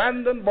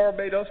abandoned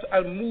Barbados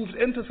and moved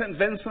into St.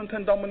 Vincent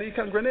and Dominique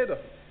and Grenada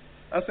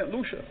and St.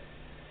 Lucia.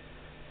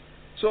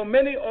 So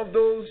many of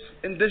those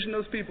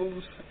indigenous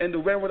peoples in the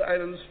Windward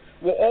Islands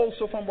were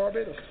also from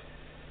Barbados.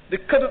 They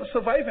couldn't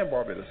survive in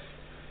Barbados.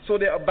 So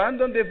they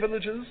abandoned their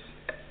villages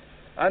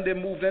and they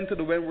moved into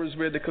the windwards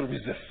where they could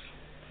resist,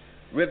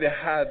 where they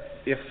had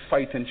a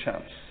fighting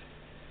chance.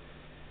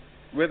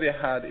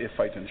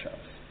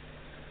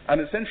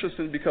 And it's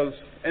interesting because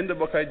in the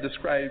book I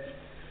described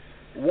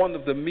one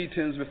of the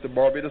meetings with the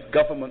Barbados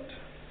government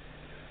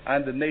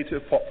and the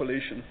native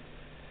population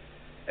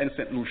in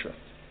St. Lucia.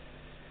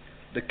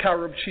 The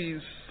Carib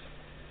chiefs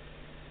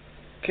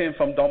came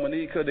from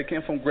Dominica, they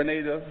came from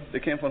Grenada, they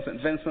came from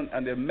St. Vincent,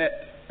 and they met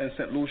in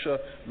St. Lucia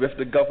with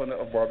the governor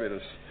of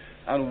Barbados.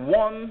 And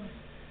one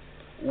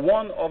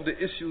of the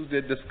issues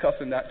they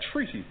discussed in that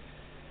treaty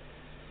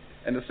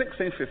in the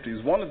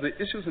 1650s, one of the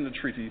issues in the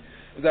treaty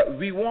is that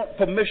we want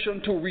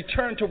permission to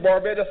return to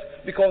Barbados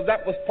because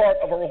that was part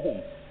of our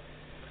home.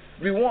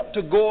 We want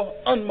to go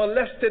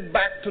unmolested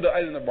back to the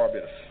island of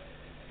Barbados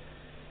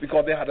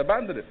because they had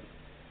abandoned it.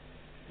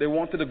 They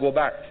wanted to go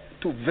back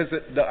to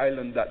visit the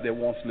island that they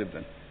once lived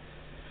in.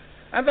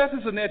 And that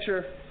is the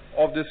nature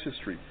of this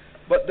history.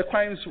 But the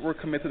crimes were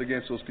committed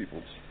against those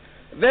peoples.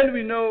 Then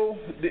we know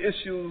the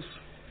issues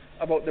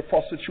about the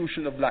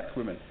prostitution of black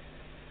women.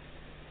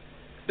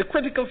 The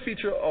critical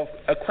feature of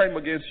a crime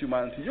against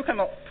humanity, you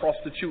cannot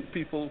prostitute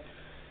people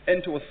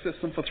into a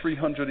system for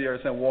 300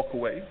 years and walk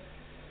away.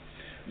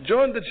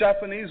 During the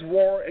Japanese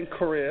war in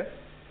Korea,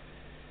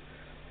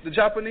 the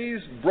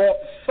Japanese brought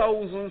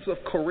thousands of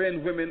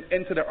Korean women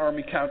into the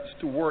army camps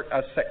to work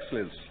as sex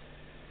slaves,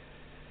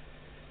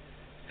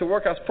 to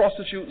work as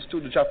prostitutes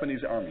to the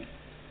Japanese army.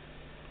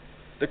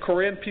 The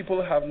Korean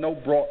people have now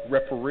brought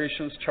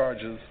reparations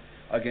charges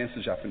against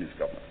the Japanese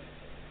government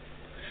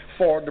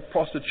for the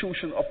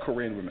prostitution of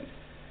Korean women.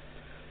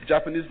 The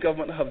Japanese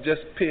government have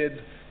just paid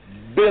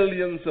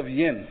billions of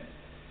yen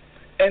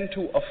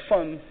into a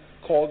fund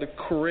called the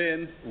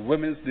Korean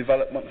Women's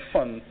Development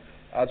Fund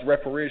as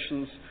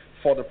reparations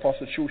for the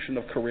prostitution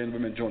of Korean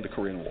women during the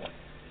Korean War.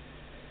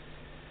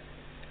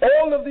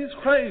 All of these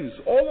crimes,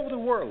 all over the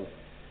world,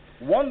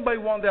 one by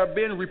one, they are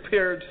being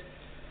repaired,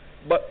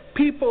 but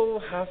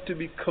people have to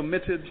be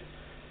committed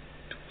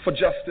for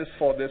justice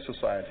for their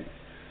society.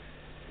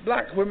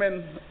 Black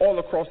women all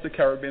across the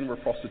Caribbean were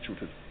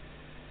prostituted.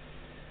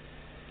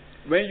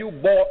 When you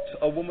bought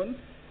a woman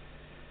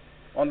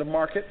on the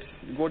market,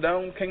 you go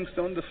down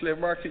Kingston, the slave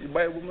market, you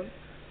buy a woman,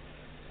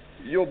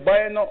 you're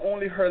buying not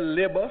only her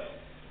labor,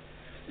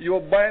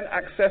 you're buying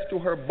access to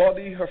her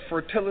body, her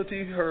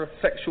fertility, her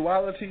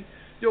sexuality.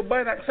 You're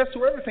buying access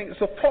to everything. It's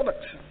a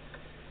product.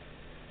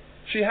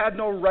 She had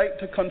no right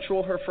to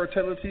control her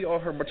fertility or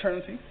her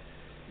maternity.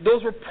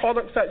 Those were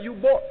products that you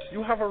bought.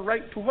 You have a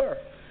right to her.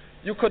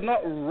 You could not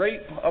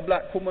rape a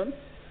black woman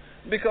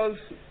because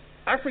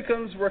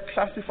Africans were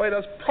classified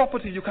as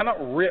property. You cannot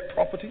rape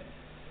property.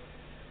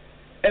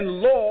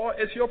 In law,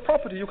 it's your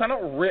property. You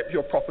cannot rape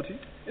your property.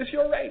 It's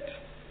your right.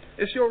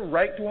 It's your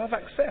right to have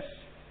access.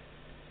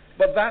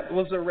 But that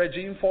was the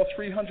regime for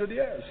 300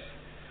 years.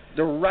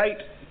 The right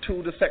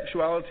to the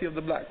sexuality of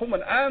the black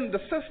woman. And the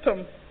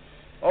system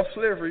of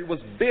slavery was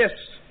based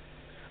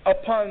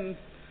upon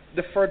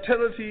the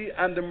fertility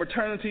and the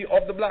maternity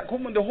of the black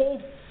woman. The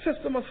whole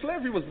system of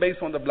slavery was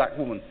based on the black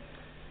woman.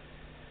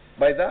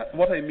 By that,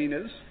 what I mean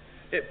is,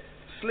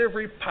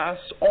 slavery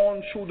passed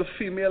on through the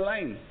female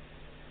line.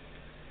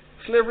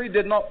 Slavery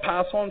did not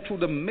pass on through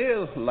the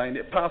male line,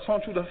 it passed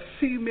on through the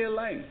female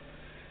line.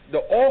 The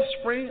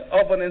offspring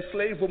of an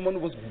enslaved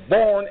woman was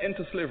born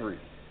into slavery.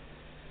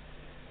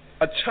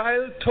 A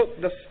child took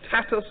the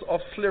status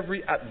of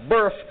slavery at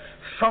birth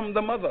from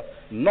the mother,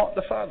 not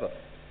the father.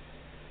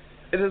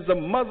 It is the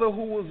mother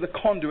who was the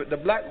conduit. The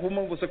black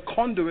woman was a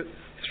conduit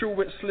through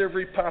which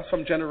slavery passed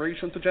from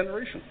generation to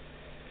generation.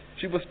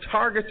 She was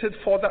targeted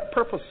for that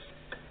purpose.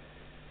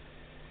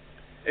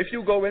 If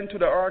you go into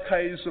the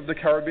archives of the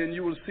Caribbean,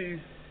 you will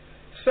see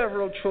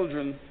several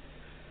children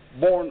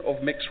born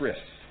of mixed race.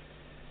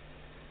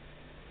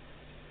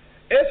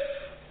 If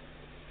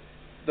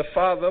the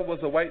father was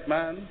a white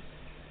man,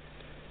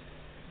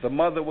 the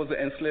mother was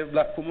an enslaved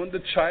black woman,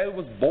 the child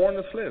was born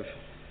a slave.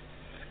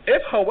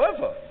 If,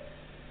 however,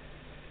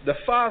 the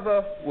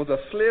father was a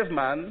slave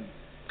man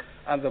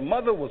and the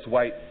mother was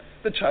white,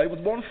 the child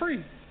was born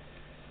free.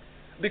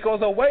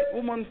 Because a white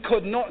woman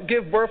could not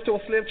give birth to a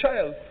slave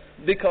child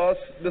because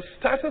the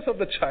status of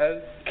the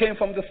child came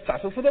from the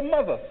status of the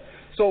mother.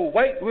 So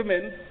white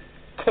women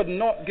could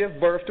not give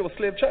birth to a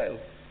slave child.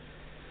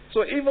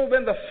 So even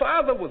when the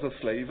father was a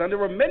slave, and there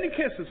were many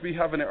cases we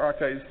have in the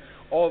archives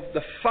of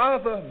the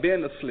father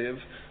being a slave,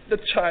 the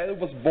child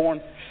was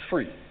born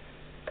free.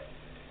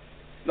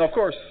 Now, of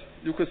course,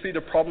 you could see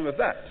the problem with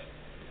that.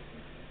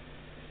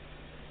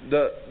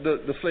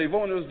 The slave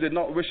owners did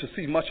not wish to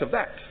see much of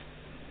that.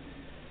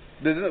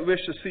 They didn't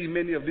wish to see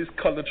many of these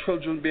colored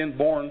children being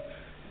born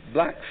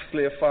black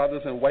slave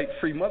fathers and white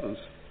free mothers.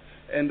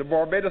 In the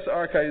Barbados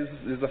archives,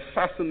 there's a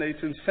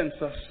fascinating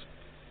census,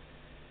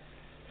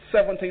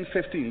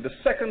 1715, the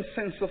second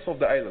census of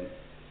the island.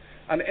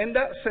 And in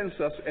that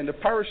census, in the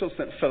parish of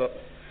St. Philip,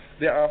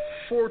 there are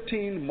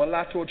 14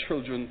 mulatto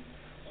children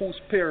whose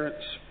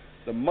parents,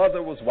 the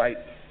mother was white,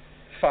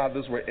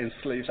 fathers were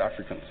enslaved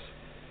Africans.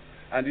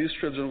 and these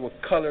children were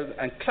colored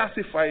and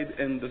classified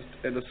in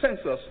the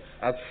census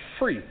as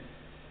free.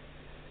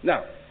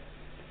 Now,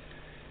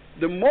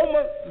 the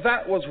moment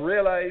that was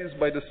realized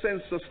by the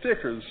census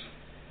takers,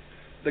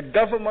 the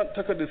government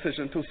took a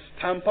decision to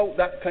stamp out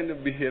that kind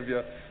of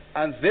behavior,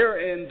 and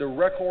therein the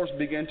records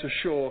began to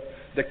show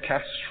the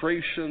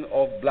castration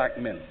of black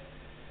men.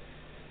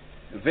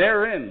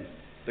 Therein,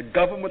 the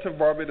government of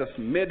Barbados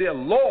made a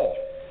law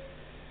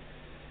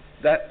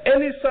that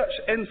any such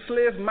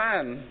enslaved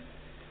man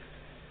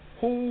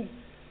who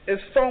is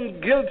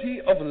found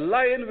guilty of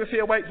lying with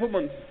a white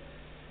woman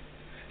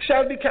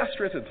shall be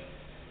castrated.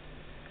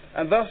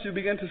 And thus you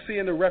begin to see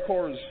in the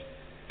records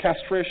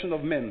castration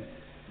of men.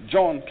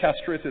 John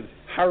castrated,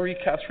 Harry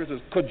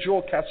castrated,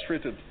 Kojo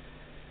castrated,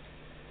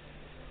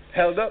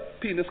 held up,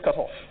 penis cut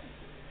off,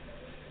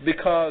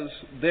 because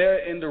there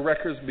in the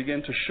records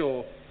begin to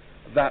show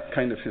that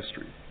kind of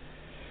history.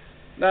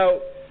 Now,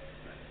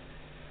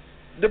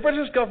 the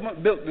British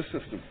government built this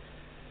system.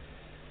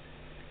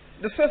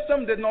 The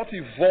system did not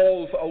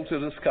evolve out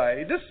of the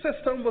sky. This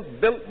system was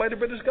built by the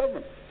British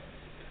government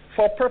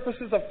for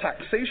purposes of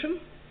taxation,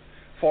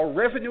 for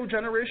revenue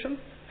generation,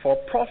 for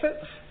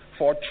profits,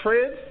 for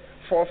trade,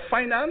 for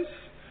finance.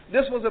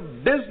 This was a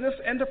business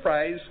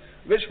enterprise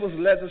which was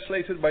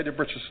legislated by the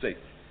British state.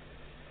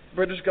 The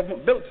British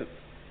government built it.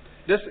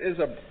 This is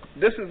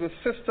a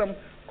system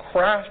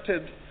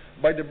crafted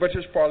by the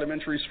British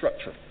parliamentary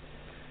structure.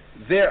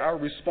 They are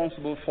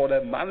responsible for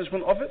the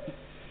management of it,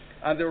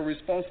 and they are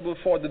responsible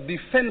for the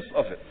defense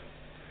of it.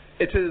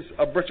 It is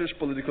a British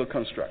political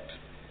construct.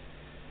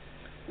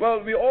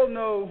 Well, we all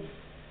know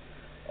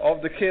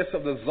of the case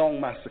of the Zong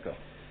massacre.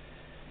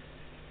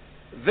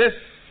 This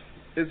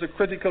is a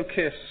critical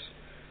case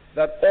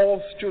that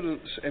all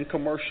students in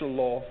commercial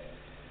law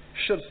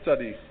should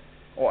study,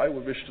 or I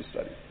would wish to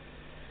study.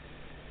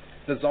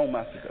 The Zong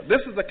massacre.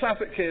 This is a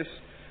classic case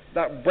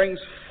that brings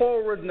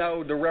forward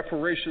now the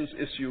reparations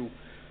issue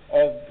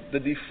of the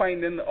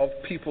defining of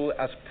people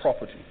as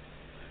property.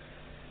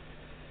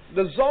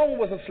 The Zong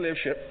was a slave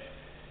ship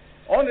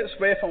on its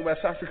way from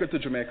West Africa to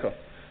Jamaica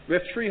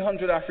with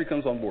 300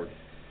 Africans on board.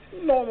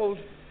 Normal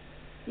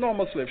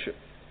slave ship.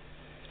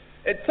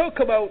 It took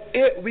about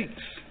 8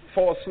 weeks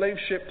for a slave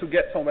ship to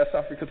get from West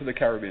Africa to the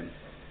Caribbean.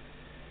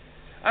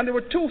 And there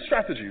were two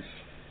strategies.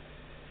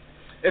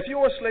 If you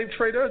were a slave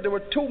trader, there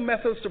were two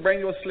methods to bring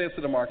your slaves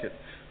to the market.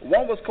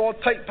 One was called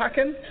tight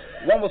packing,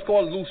 one was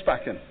called loose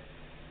packing.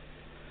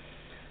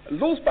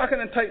 Loose packing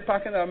and tight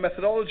packing are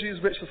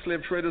methodologies which the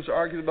slave traders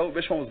argued about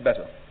which one was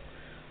better.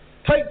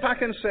 Tight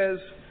packing says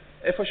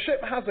if a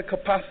ship has a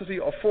capacity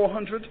of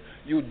 400,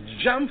 you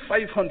jam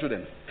 500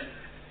 in.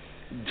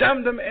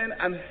 Jam them in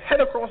and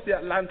head across the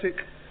Atlantic,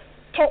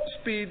 top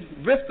speed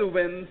with the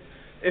wind.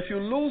 If you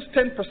lose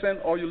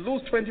 10% or you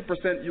lose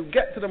 20%, you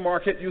get to the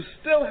market, you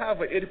still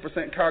have an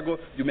 80% cargo,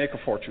 you make a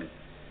fortune.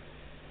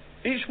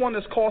 Each one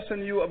is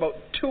costing you about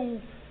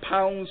 £2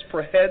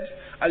 per head,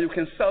 and you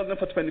can sell them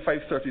for 25,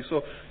 30.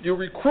 So you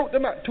recruit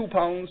them at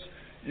 £2,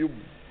 you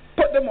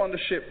put them on the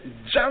ship,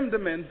 jam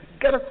them in,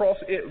 get across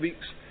 8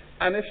 weeks,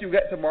 and if you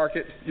get to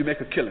market, you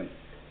make a killing.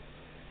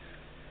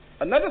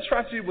 Another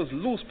strategy was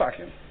loose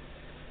packing.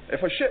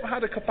 If a ship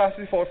had a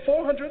capacity for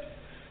 400,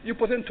 you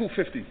put in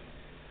 250.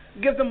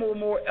 Give them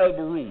more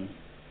elbow room.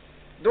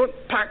 Don't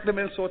pack them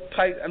in so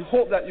tight and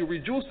hope that you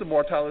reduce the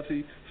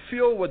mortality.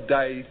 Fewer would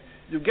die.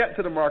 You get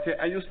to the market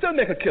and you still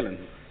make a killing.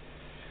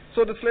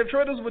 So the slave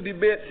traders would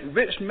debate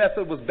which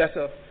method was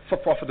better for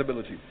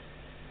profitability.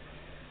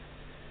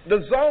 The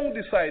Zong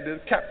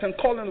decided, Captain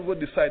Collingwood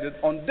decided,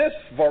 on this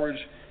voyage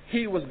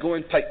he was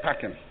going tight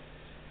packing.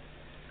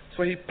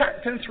 So he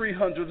packed in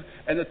 300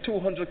 and a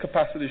 200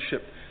 capacity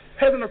ship,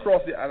 heading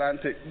across the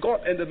Atlantic,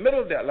 got in the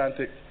middle of the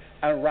Atlantic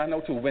and ran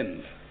out of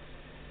wind.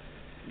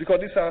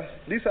 Because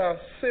these are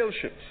sail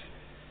ships.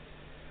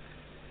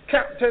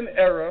 Captain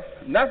error,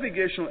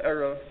 navigational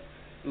error,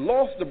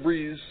 lost the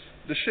breeze,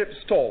 the ship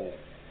stalled.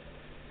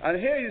 And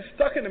here he's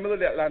stuck in the middle of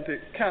the Atlantic,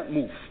 can't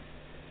move.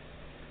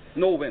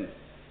 No wind.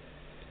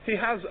 He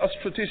has a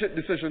strategic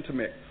decision to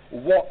make,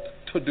 what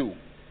to do.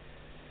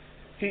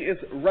 He is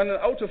running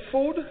out of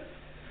food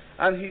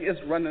and he is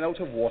running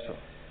out of water.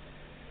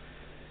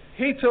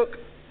 He took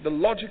the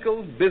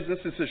logical business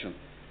decision.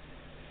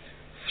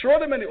 Throw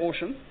them in the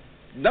ocean,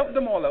 dump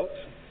them all out,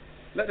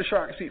 let the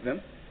sharks eat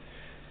them,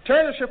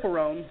 turn the ship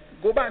around,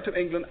 go back to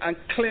England and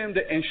claim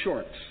the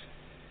insurance.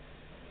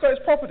 Because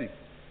it's property.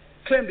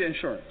 Claim the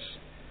insurance.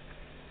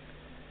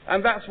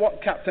 And that's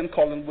what Captain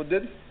Collingwood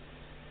did.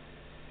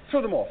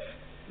 Threw them off,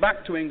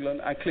 back to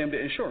England and claimed the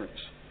insurance.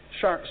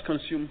 Sharks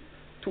consumed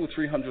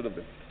 200-300 of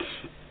them.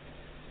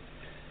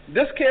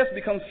 This case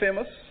becomes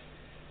famous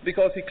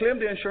because he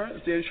claimed the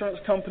insurance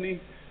company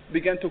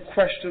began to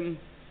question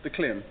the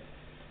claim.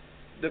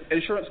 The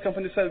insurance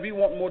company said, we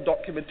want more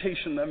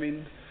documentation. I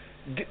mean,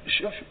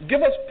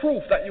 give us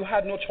proof that you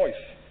had no choice.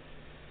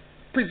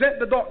 Present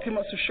the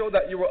documents to show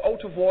that you were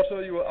out of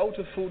water, you were out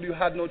of food, you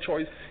had no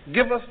choice.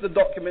 Give us the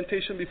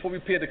documentation before we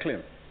pay the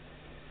claim.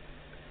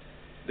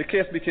 The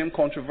case became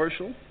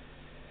controversial,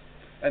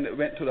 and it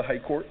went to the high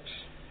courts.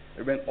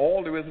 It went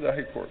all the way to the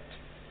High Court.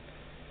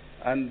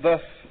 And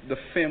thus the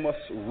famous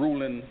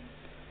ruling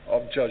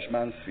of Judge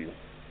Mansfield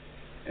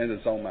in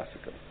the Zone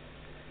Massacre.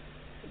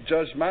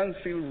 Judge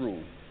Mansfield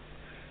ruled,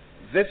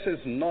 this is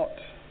not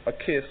a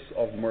case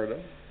of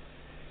murder.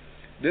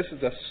 This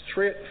is a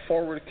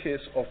straightforward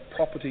case of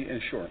property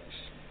insurance.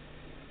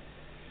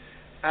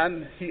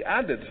 And he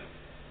added,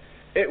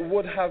 it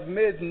would have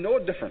made no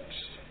difference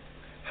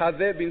had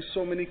there been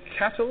so many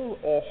cattle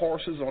or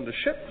horses on the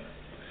ship.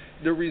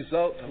 The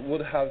result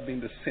would have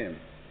been the same,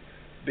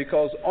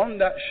 because on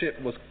that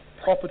ship was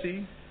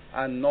property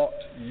and not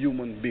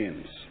human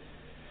beings.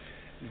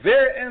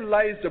 Therein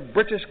lies the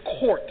British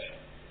court.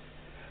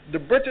 The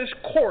British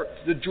court,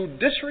 the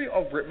judiciary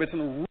of Great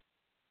Britain,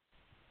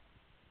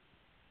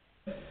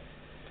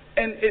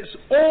 in its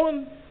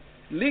own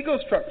legal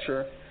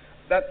structure,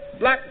 that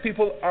black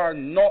people are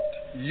not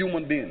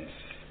human beings.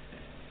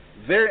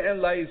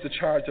 Therein lies the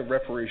charge of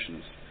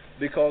reparations,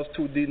 because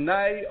to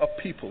deny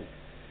a people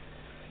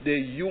their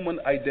human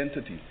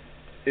identity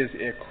is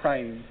a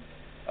crime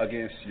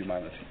against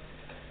humanity.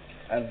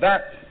 And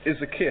that is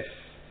the case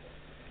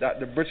that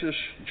the British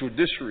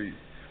judiciary,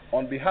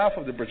 on behalf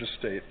of the British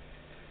state,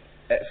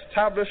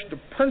 established the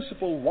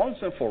principle once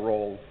and for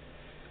all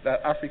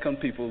that African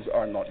peoples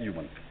are not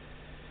human.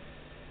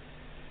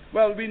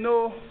 Well, we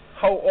know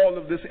how all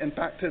of this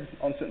impacted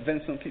on St.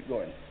 Vincent. Keep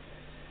going.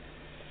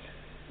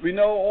 We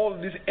know all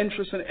of these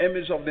interesting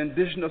images of the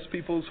indigenous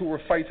peoples who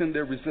were fighting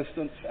their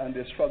resistance and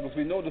their struggles.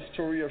 We know the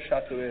story of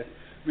Châtelet.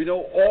 We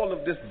know all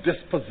of this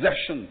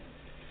dispossession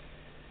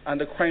and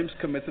the crimes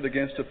committed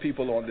against the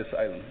people on this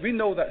island. We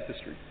know that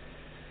history.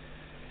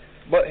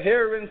 But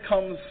herein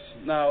comes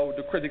now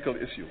the critical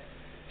issue: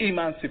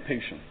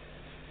 emancipation.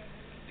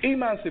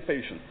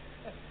 Emancipation.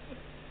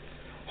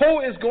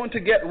 Who is going to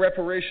get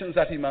reparations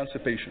at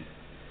emancipation?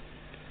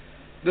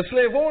 The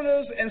slave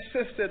owners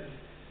insisted,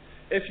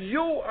 if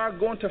you are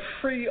going to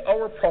free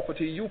our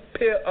property, you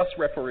pay us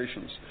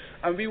reparations.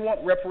 And we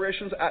want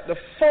reparations at the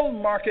full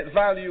market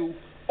value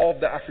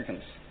of the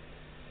Africans.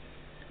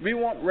 We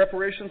want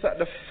reparations at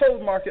the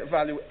full market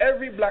value.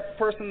 Every black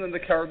person in the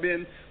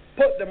Caribbean,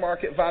 put the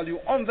market value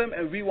on them,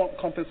 and we want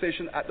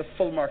compensation at the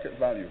full market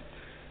value.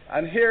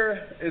 And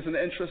here is an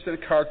interesting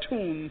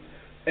cartoon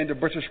in the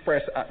British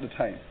press at the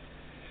time.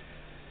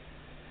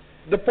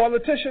 The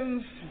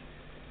politicians,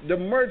 the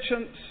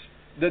merchants,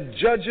 the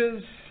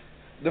judges,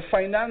 the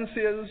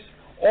financiers,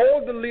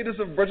 all the leaders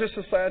of British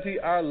society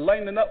are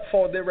lining up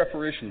for their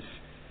reparations.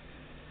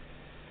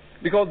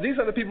 Because these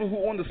are the people who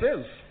own the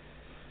slaves.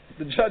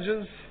 The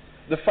judges,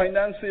 the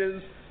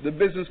financiers, the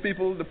business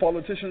people, the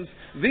politicians,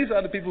 these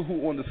are the people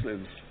who own the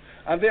slaves.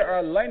 And they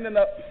are lining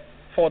up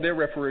for their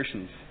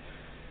reparations.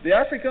 The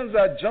Africans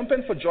are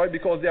jumping for joy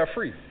because they are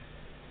free.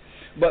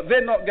 But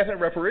they're not getting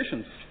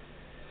reparations.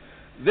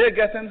 They're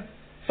getting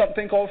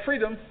something called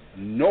freedom,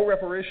 no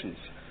reparations.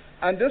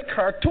 And this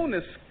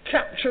cartoonist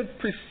captured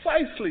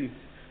precisely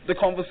the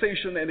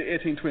conversation in the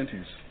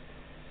 1820s.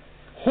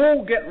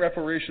 Who get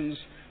reparations,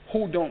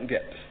 who don't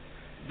get?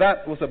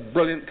 That was a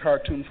brilliant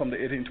cartoon from the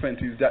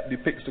 1820s that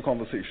depicts the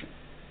conversation.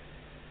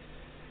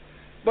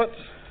 But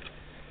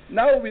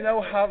now we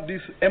have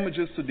these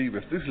images to deal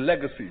with, these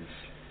legacies.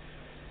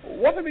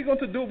 What are we going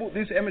to do about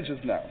these images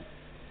now?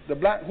 The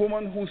black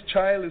woman whose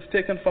child is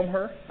taken from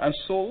her and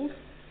sold,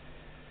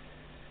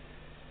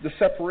 the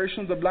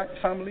separation of the black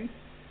family,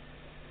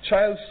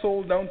 child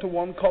sold down to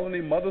one colony,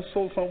 mother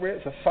sold somewhere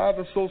else, a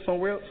father sold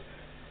somewhere else.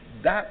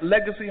 That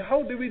legacy,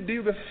 how do we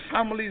deal with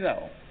family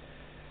now?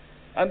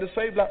 And to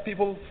say black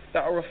people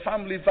that our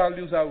family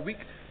values are weak,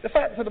 the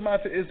fact of the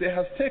matter is it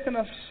has taken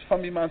us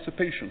from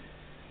emancipation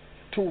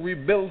to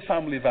rebuild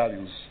family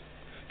values,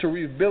 to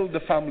rebuild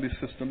the family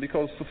system,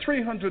 because for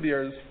 300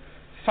 years,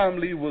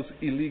 family was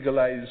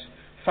illegalized,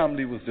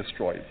 family was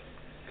destroyed.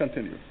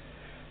 Continue.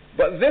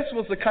 But this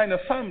was the kind of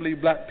family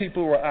black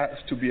people were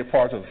asked to be a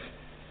part of.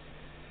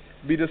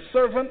 Be the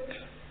servant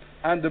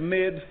and the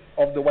maid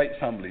of the white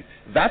family.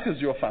 That is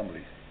your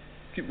family.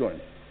 Keep going.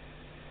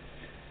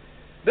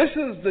 This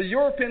is the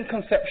European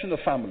conception of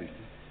family.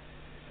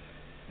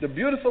 The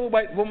beautiful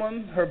white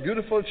woman, her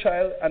beautiful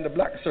child, and the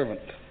black servant.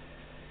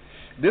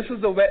 This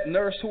is the wet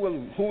nurse who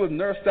will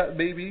nurse that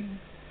baby,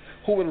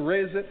 who will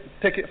raise it,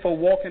 take it for a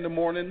walk in the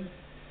morning,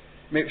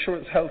 make sure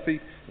it's healthy.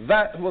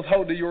 That was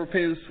how the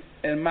Europeans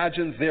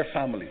imagined their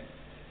family.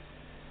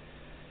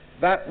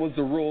 That was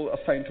the role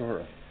assigned to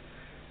her.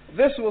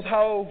 This was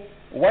how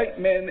white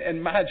men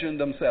imagined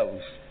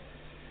themselves,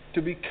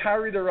 to be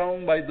carried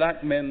around by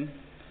black men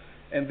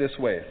in this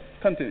way.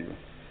 Continue.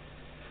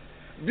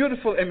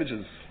 Beautiful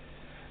images.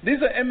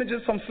 These are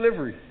images from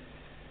slavery.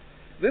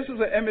 This is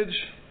an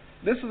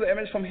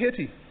image from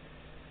Haiti.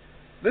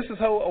 This is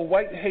how a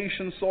white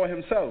Haitian saw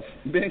himself,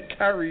 being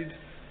carried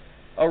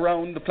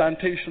around the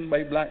plantation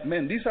by black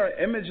men. These are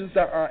images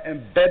that are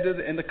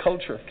embedded in the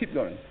culture. Keep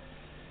going.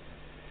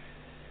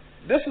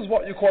 This is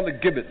what you call a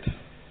gibbet.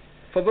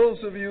 For those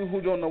of you who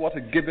don't know what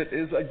a gibbet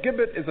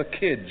is a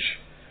cage.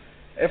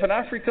 If an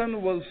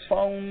African was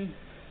found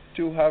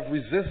to have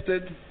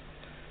resisted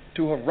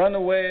to have run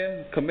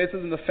away,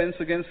 committed an offense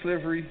against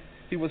slavery,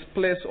 he was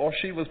placed or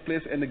she was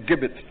placed in a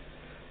gibbet.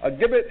 A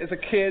gibbet is a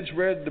cage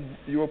where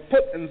you were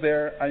put in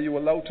there and you were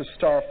allowed to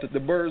starve. The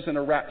birds and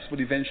the rats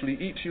would eventually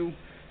eat you,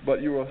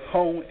 but you were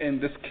hung in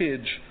this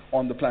cage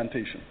on the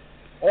plantation.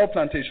 All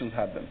plantations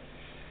had them.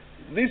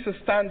 These are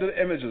standard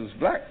images.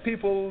 Black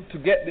people, to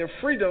get their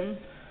freedom,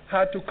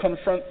 had to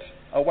confront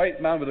a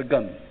white man with a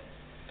gun.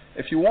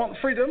 If you want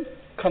freedom,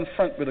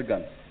 confront with a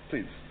gun,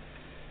 please.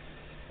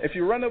 If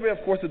you run away, of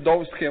course, the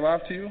dogs came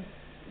after you.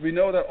 We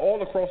know that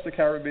all across the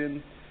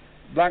Caribbean,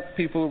 black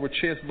people were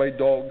chased by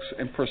dogs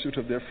in pursuit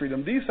of their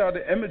freedom. These are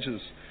the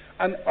images.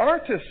 And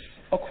artists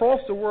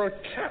across the world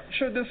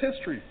captured this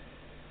history.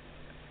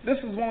 This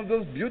is one of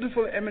those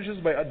beautiful images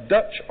by a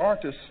Dutch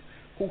artist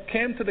who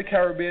came to the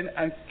Caribbean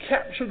and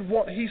captured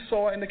what he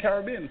saw in the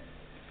Caribbean.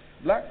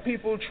 Black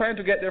people trying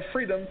to get their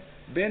freedom,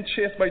 being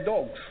chased by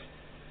dogs.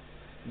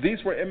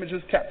 These were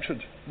images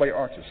captured by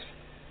artists.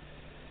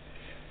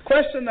 The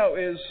question now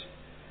is,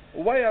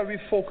 why are we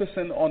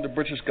focusing on the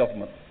British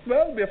government?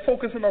 Well, we are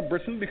focusing on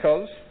Britain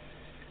because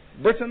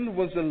Britain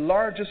was the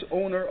largest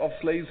owner of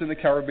slaves in the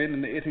Caribbean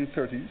in the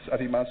 1830s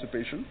at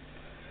emancipation.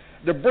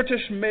 The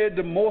British made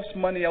the most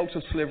money out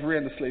of slavery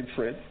and the slave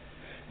trade.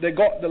 They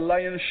got the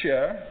lion's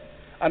share,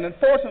 and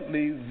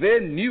importantly, they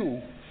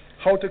knew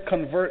how to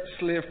convert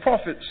slave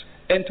profits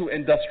into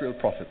industrial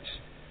profits.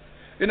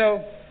 You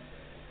know,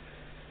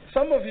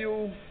 some of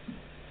you,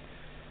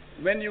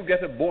 when you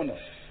get a bonus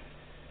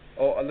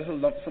or a little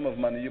lump sum of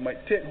money, you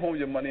might take home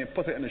your money and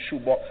put it in a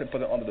shoebox and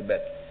put it under the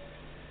bed.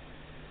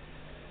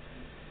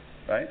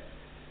 Right?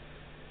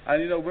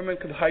 And you know, women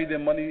could hide their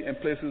money in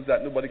places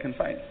that nobody can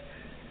find.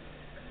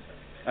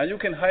 And you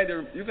can hide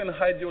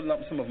your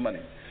lump sum of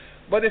money.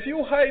 But if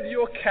you hide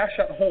your cash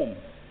at home,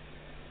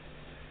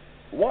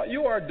 what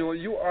you are doing,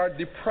 you are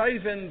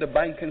depriving the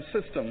banking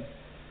system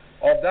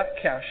of that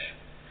cash,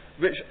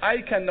 which I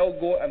can now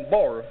go and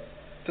borrow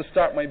to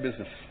start my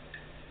business.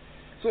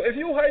 So if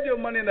you hide your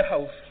money in the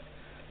house,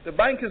 the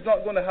bank is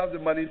not going to have the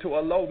money to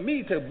allow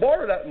me to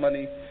borrow that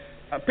money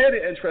and pay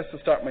the interest to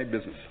start my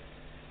business.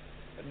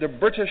 The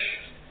British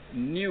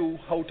knew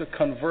how to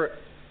convert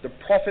the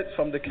profits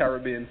from the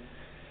Caribbean,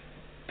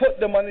 put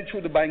the money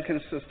through the banking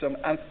system,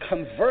 and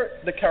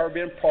convert the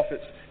Caribbean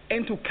profits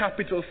into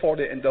capital for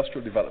their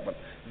industrial development.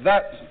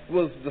 That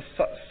was the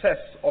success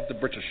of the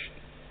British.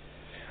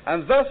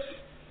 And thus,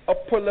 a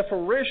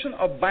proliferation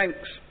of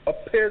banks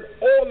appeared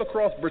all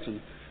across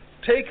Britain,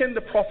 taking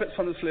the profits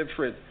from the slave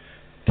trade,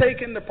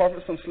 taking the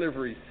profits from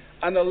slavery,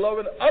 and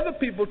allowing other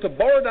people to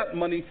borrow that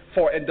money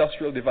for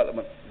industrial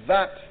development.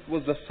 That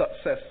was the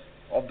success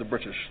of the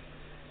British.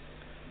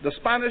 The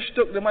Spanish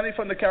took the money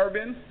from the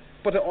Caribbean,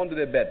 put it under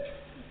their bed.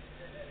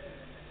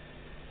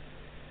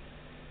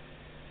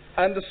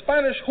 And the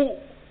Spanish, who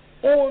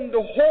owned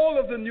the whole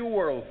of the New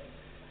World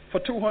for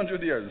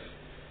 200 years,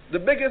 the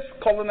biggest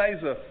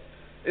colonizer,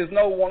 is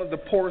now one of the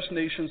poorest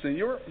nations in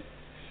Europe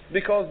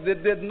because they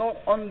did not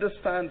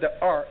understand the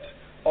art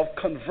of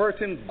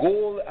converting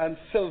gold and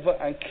silver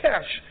and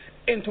cash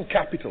into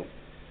capital.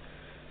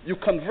 You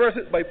convert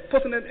it by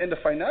putting it in the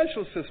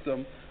financial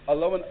system,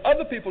 allowing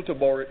other people to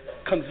borrow it,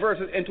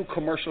 convert it into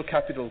commercial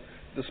capital.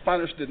 The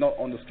Spanish did not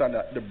understand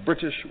that. The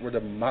British were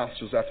the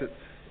masters at it.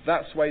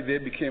 That's why they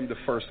became the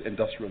first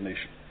industrial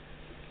nation.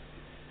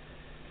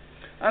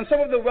 And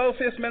some of the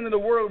wealthiest men in the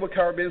world were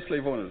Caribbean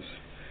slave owners.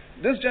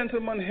 This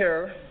gentleman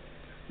here,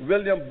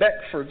 William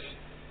Beckles,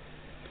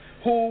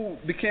 who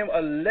became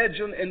a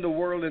legend in the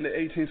world in the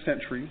 18th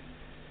century,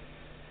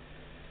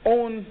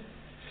 owned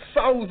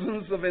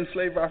thousands of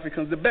enslaved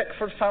Africans. The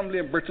Beckles family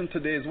in Britain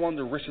today is one of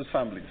the richest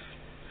families.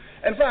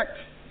 In fact,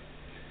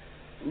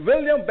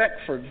 William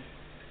Beckles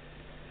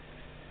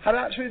had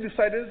actually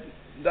decided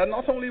that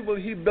not only will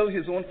he build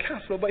his own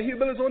castle, but he'll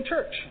build his own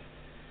church.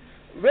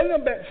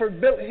 William Beckles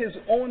built his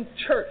own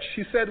church.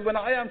 He said, when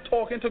I am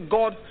talking to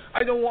God,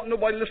 I don't want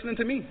nobody listening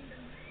to me.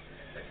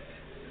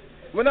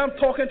 When I'm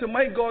talking to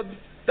my God,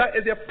 that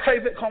is a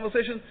private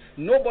conversation.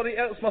 Nobody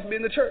else must be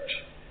in the church.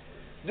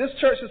 This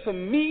church is for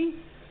me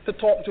to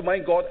talk to my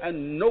God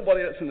and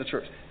nobody else in the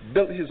church.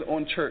 Built his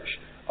own church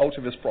out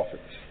of his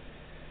profits.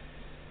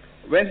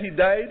 When he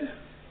died,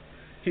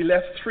 he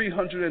left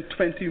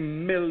 £320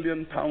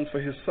 million for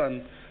his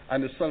son,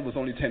 and his son was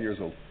only 10 years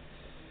old.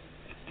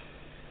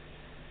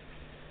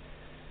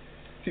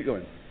 Keep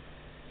going.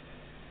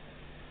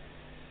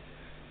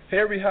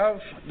 Here we have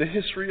the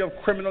history of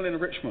criminal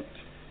enrichment.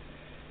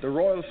 The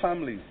royal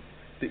family,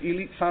 the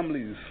elite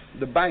families,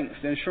 the banks,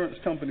 the insurance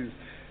companies,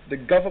 the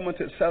government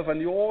itself.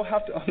 And you all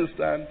have to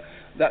understand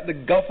that the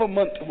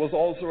government was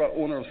also an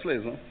owner of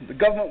slaves. Huh? The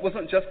government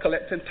wasn't just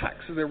collecting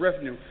taxes and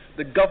revenue.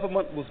 The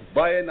government was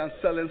buying and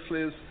selling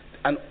slaves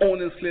and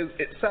owning slaves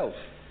itself.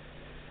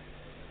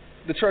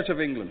 The Church of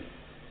England.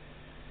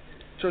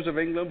 Church of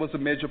England was a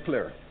major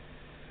player.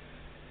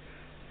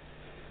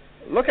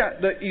 Look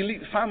at the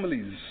elite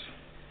families.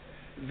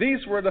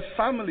 These were the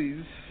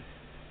families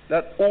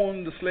that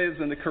owned the slaves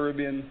in the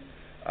Caribbean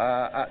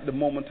at the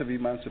moment of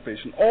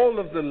emancipation. All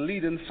of the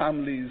leading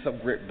families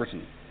of Great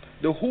Britain.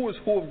 The who is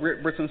who of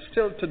Great Britain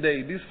still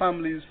today. These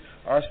families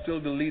are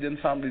still the leading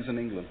families in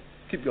England.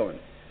 Keep going.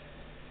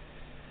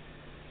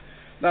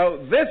 Now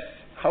this,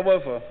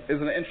 however,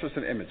 is an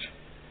interesting image.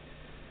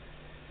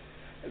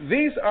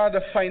 These are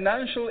the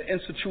financial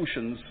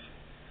institutions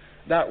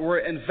that were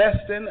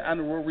investing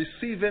and were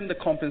receiving the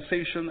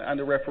compensation and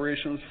the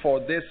reparations for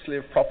their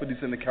slave properties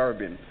in the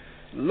Caribbean.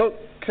 Look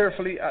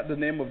carefully at the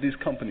name of these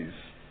companies.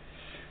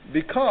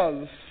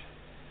 Because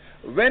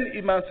when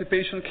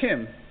emancipation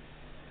came,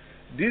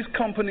 these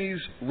companies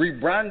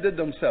rebranded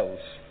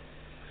themselves.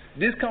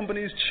 These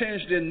companies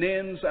changed their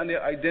names and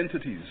their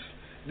identities.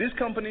 These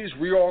companies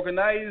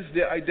reorganized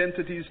their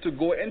identities to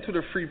go into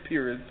the free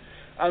period.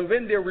 And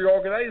when they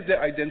reorganized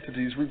their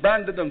identities,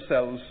 rebranded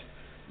themselves,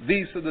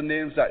 these are the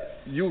names that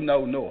you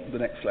now know. The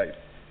next slide.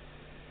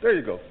 There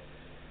you go.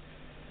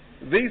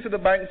 These are the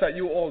banks that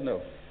you all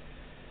know.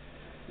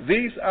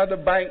 These are the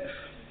banks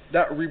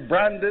that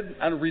rebranded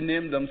and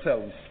renamed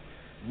themselves.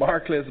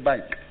 Barclays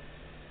Bank,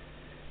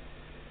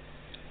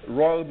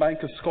 Royal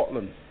Bank of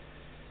Scotland,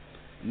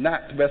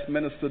 NAT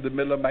Westminster, the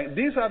Miller Bank.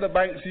 These are the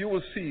banks you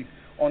will see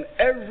on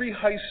every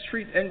high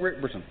street in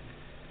Great Britain.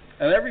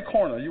 And every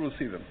corner you will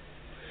see them.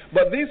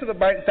 But these are the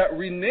banks that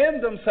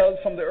renamed themselves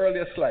from the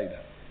earlier slide.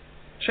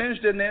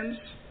 Changed their names,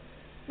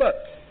 but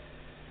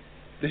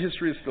the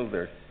history is still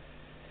there.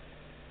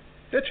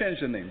 They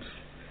changed their names.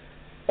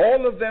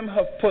 All of them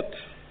have put,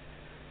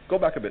 go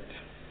back a bit.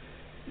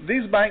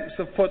 These banks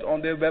have put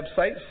on their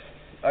websites,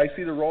 I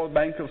see the Royal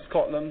Bank of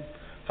Scotland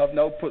have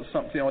now put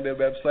something on their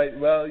website.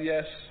 Well,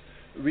 yes,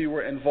 we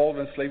were involved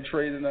in slave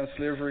trading and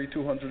slavery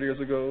 200 years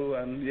ago,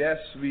 and yes,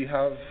 we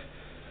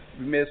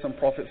made some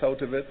profits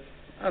out of it,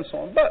 and so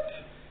on. But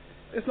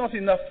it's not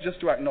enough just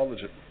to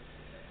acknowledge it.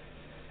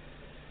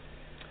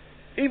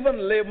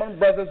 Even Lehman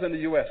Brothers in the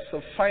US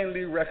have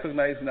finally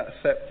recognized and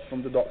accepted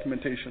from the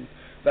documentation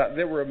that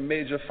they were a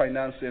major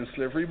financier in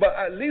slavery. But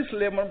at least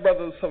Lehman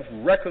Brothers have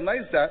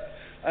recognized that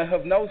and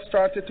have now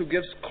started to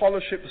give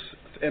scholarships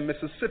in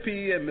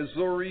Mississippi and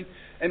Missouri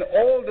and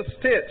all the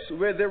states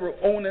where they were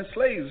owning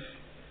slaves.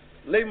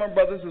 Lehman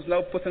Brothers is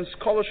now putting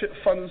scholarship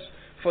funds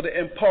for the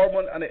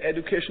empowerment and the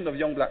education of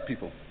young black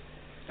people.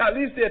 At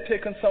least they are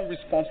taking some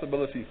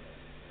responsibility.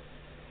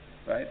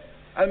 Right?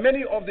 And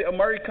many of the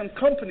American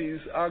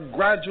companies are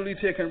gradually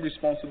taking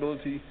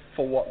responsibility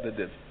for what they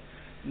did.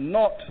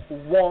 Not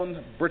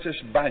one British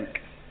bank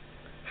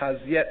has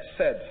yet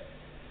said,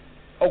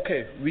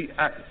 okay, we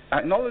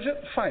acknowledge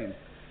it, fine,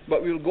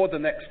 but we'll go the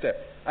next step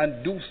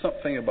and do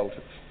something about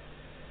it.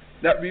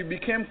 That we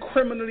became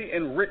criminally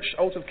enriched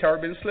out of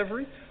Caribbean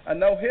slavery, and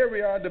now here we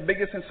are, the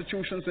biggest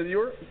institutions in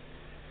Europe,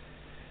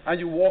 and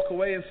you walk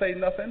away and say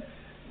nothing.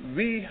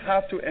 We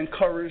have to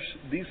encourage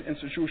these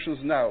institutions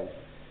now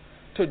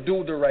to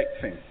do the right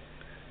thing.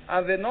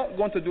 And they're not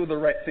going to do the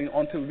right thing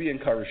until we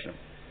encourage them.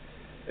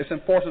 It's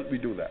important we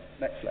do that.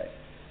 Next slide.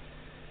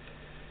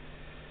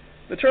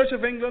 The Church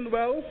of England,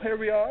 well, here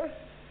we are.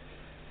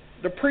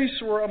 The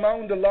priests were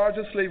among the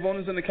largest slave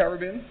owners in the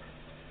Caribbean.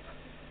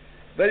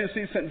 There you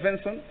see St.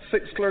 Vincent,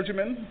 6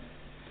 clergymen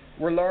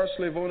were large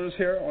slave owners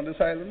here on this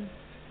island.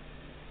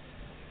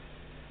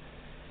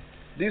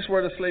 These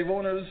were the slave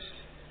owners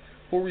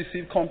who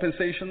received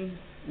compensation,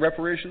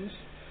 reparations.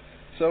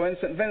 So in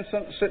St.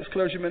 Vincent, 6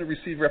 clergymen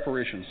received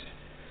reparations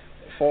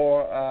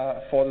for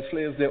the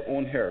slaves they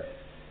own here.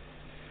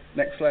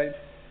 Next slide.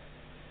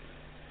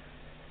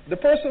 The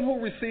person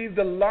who received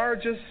the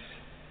largest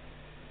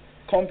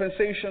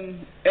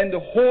compensation in the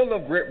whole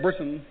of Great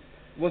Britain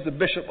was the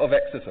Bishop of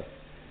Exeter.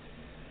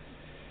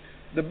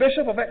 The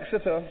Bishop of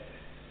Exeter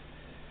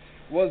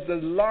was the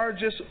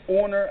largest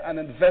owner and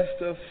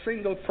investor,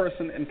 single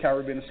person in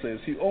Caribbean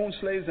slaves. He owned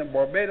slaves in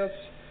Barbados,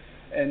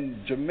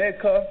 in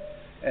Jamaica,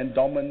 and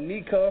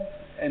Dominica,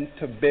 and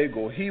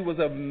Tobago. He was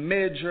a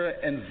major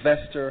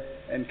investor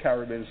in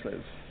Caribbean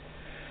slaves.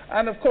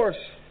 And of course,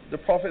 the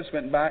profits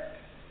went back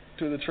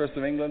to the Church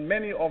of England.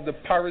 Many of the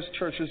parish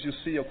churches you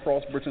see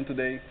across Britain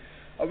today,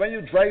 when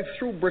you drive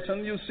through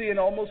Britain, you see in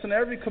almost in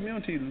every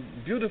community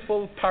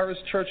beautiful parish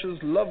churches,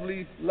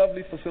 lovely,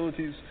 lovely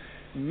facilities.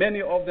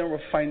 Many of them were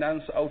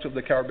financed out of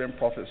the Caribbean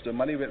profits. The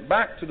money went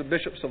back to the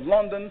bishops of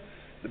London.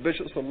 The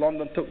bishops of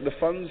London took the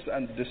funds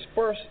and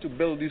dispersed to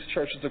build these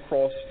churches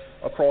across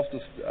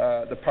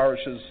the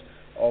parishes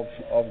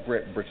of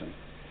Great Britain.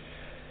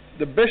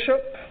 The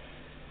bishop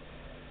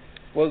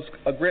was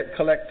a great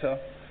collector,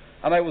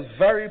 and I was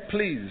very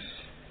pleased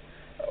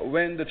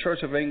when the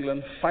Church of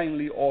England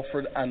finally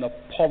offered an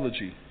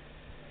apology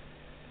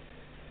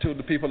to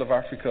the people of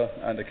Africa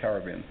and the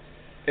Caribbean.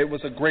 It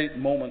was a great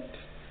moment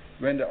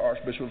when the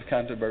Archbishop of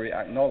Canterbury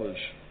acknowledged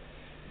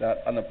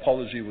that an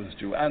apology was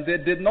due. And they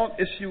did not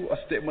issue a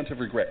statement of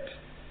regret.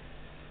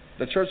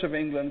 The Church of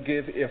England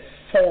gave a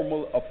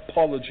formal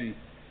apology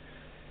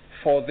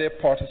for their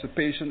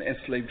participation in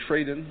slave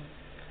trading,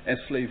 and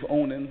slave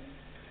owning,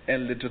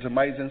 and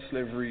legitimizing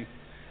slavery,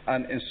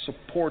 and in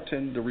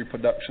supporting the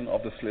reproduction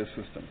of the slave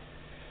system.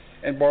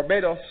 In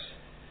Barbados,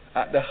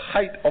 at the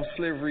height of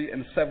slavery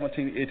in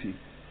 1780,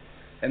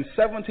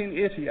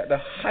 at the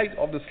height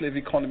of the slave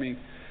economy,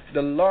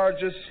 the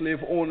largest slave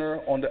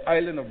owner on the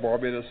island of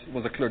Barbados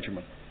was a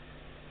clergyman.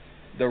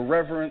 The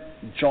Reverend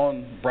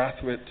John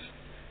Brathwaite,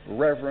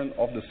 Reverend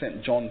of the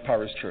St. John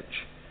Parish Church,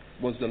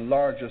 was the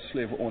largest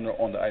slave owner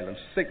on the island.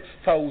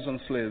 6,000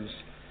 slaves,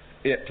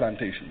 8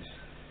 plantations.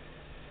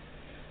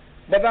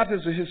 But that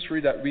is the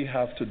history that we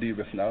have to deal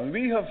with now. And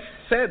we have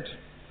said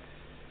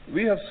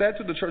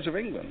to the Church of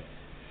England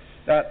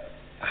that,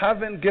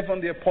 having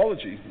given the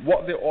apology,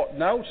 what they ought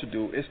now to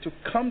do is to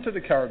come to the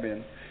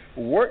Caribbean,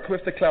 work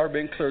with the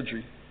Caribbean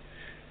clergy,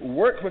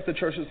 work with the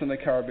churches in the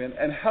Caribbean,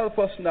 and help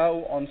us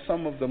now on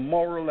some of the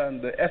moral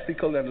and the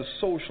ethical and the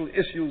social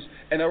issues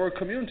in our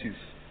communities.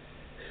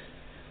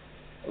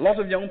 A lot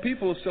of young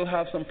people still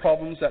have some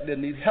problems that they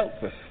need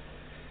help with.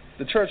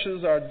 The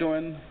churches are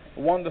doing a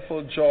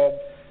wonderful job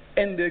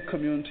in their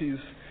communities,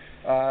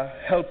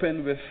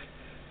 helping with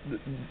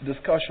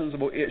discussions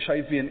about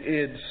HIV and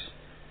AIDS,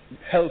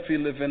 healthy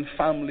living,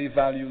 family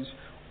values.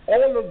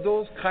 All of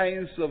those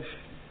kinds of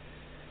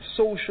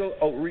social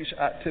outreach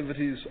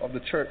activities of the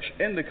church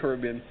in the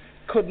Caribbean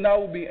could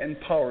now be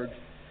empowered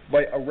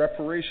by a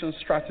reparations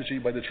strategy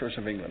by the Church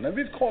of England. And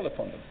we've called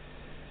upon them.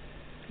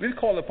 We've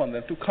called upon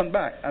them to come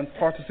back and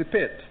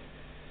participate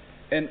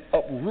in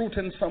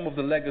uprooting some of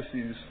the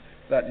legacies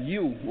that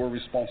you were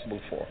responsible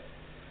for.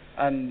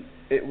 And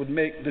it would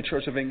make the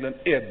Church of England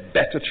a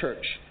better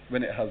church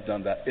when it has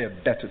done that, a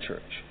better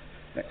church.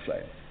 Next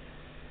slide.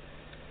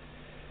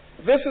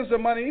 This is the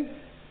money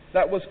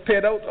that was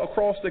paid out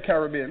across the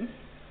Caribbean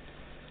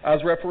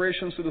as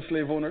reparations to the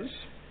slave owners.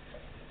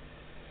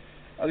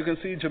 As you can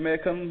see,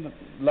 Jamaican,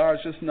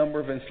 largest number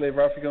of enslaved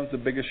Africans, the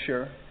biggest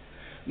share.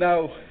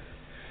 Now,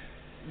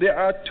 there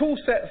are 2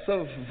 sets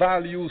of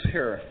values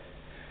here.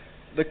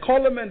 The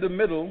column in the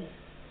middle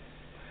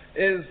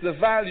is the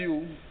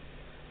value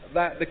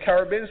that the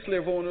Caribbean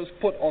slave owners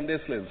put on their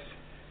slaves.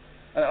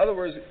 In other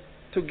words,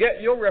 to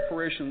get your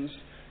reparations,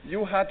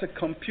 you had to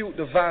compute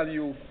the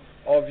value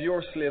of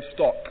your slave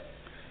stock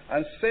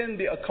and send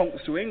the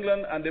accounts to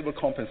England, and they will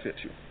compensate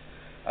you.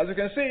 As you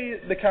can see,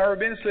 the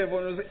Caribbean slave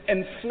owners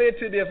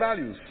inflated their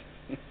values.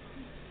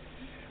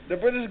 The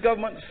British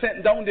government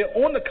sent down their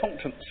own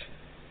accountants.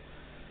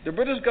 The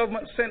British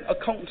government sent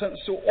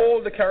accountants to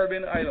all the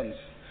Caribbean islands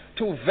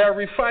to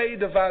verify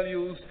the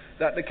values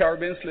that the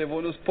Caribbean slave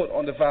owners put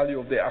on the value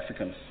of the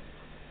Africans.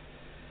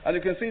 And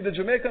you can see the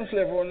Jamaican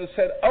slave owners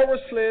said, our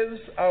slaves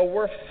are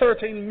worth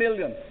 13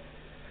 million.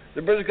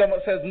 The British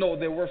government says, no,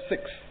 they're worth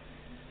 6.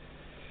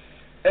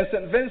 In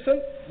St.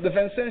 Vincent, the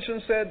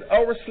Vincentians said,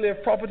 our slave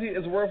property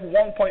is worth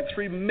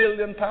 1.3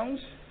 million pounds.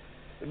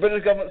 The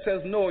British government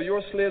says, no,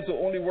 your slaves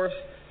are only worth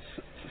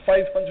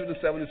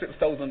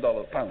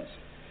 $576,000 pounds.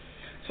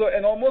 So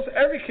in almost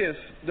every case,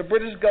 the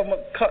British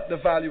government cut the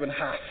value in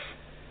half,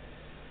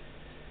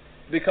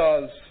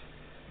 because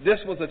this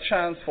was a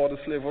chance for the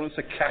slave owners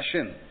to cash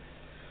in.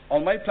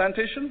 On my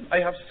plantation, I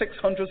have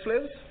 600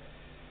 slaves.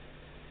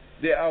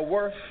 They are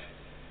worth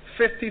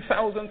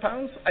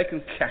 £50,000. I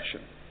can cash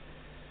in.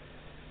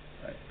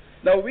 Right.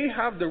 Now we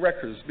have the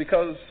records,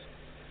 because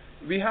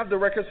we have the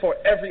records for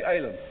every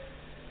island.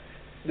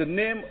 The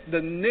name,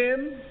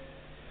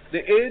 the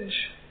age,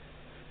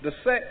 the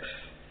sex,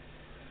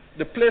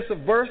 the place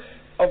of birth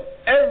of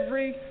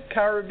every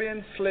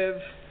Caribbean slave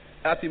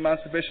at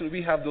emancipation.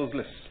 We have those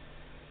lists.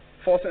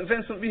 For St.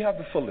 Vincent, we have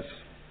the full list.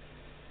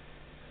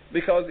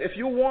 Because if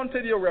you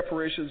wanted your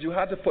reparations, you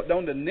had to put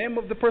down the name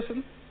of the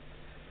person,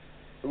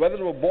 whether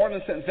they were born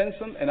in St.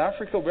 Vincent, in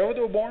Africa, wherever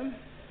they were born.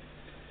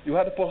 You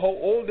had to put how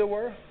old they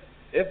were,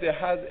 if they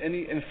had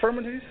any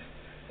infirmities,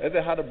 if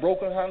they had a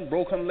broken hand,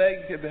 broken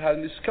leg, if they had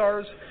any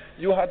scars.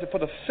 You had to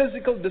put a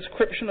physical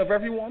description of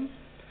everyone,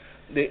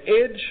 the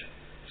age.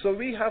 So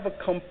we have a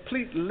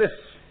complete list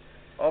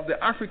of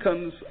the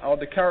Africans or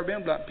the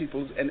Caribbean black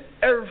peoples in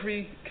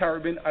every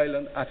Caribbean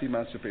island at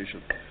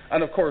emancipation.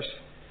 And of course,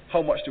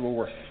 how much they were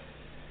worth.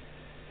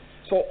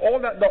 So all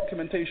that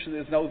documentation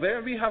is now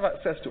there. We have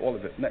access to all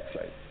of it. Next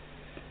slide.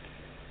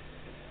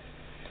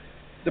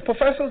 The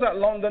professors at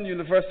London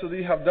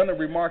University have done a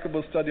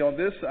remarkable study on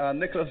this.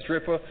 Nicholas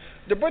Draper.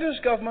 The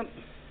British government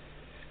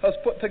has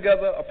put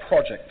together a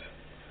project.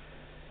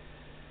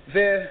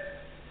 They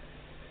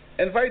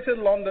invited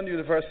London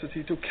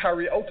University to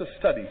carry out a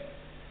study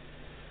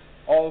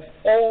of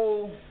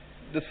all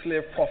the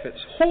slave profits.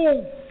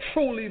 Who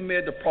truly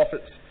made the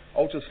profits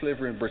out of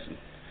slavery in Britain?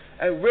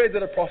 And where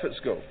did the profits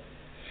go?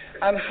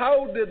 And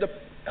how did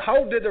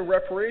the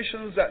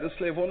reparations that the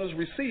slave owners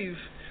receive,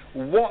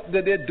 what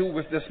did they do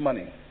with this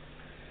money?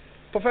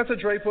 Professor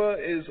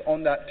Draper is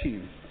on that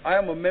team. I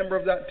am a member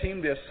of that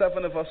team. There are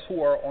 7 of us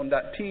who are on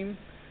that team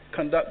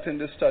conducting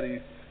this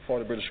study for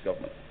the British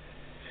government.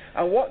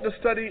 And what the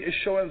study is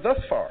showing thus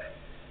far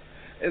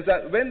is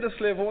that when the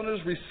slave owners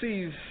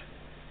receive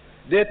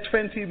their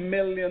 £20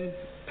 million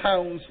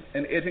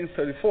in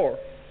 1834,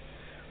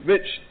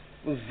 which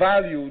was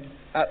valued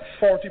at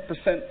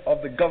 40%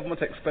 of the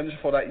government expenditure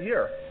for that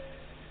year,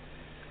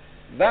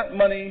 that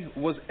money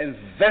was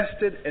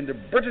invested in the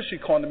British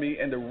economy,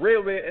 in the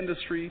railway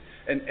industry,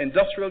 in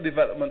industrial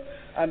development,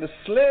 and the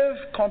slave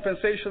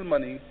compensation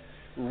money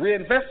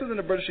reinvested in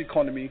the British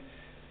economy,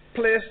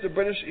 placed the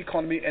British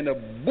economy in a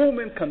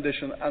booming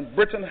condition, and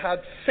Britain had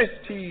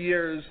 50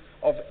 years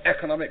of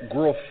economic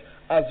growth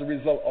as a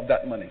result of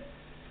that money.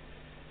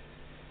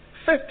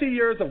 50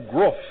 years of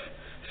growth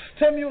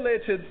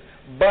stimulated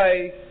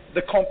by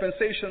the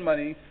compensation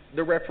money,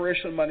 the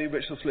reparation money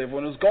which the slave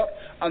owners got,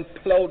 and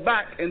plowed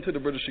back into the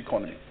British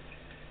economy.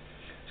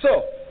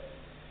 So,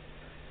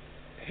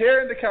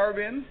 here in the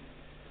Caribbean,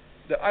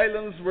 the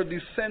islands were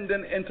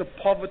descending into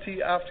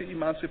poverty after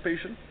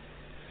emancipation.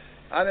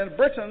 And in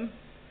Britain,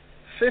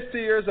 50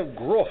 years of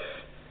growth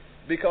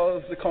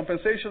because the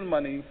compensation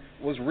money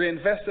was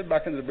reinvested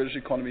back into the British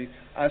economy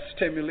and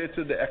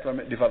stimulated the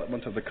economic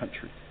development of the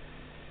country.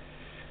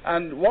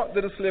 And what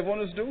did the slave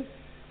owners do?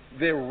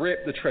 They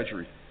raped the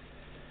treasury.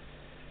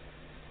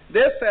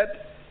 They said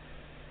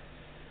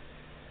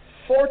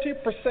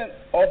 40%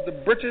 of the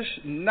British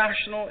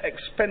national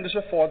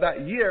expenditure for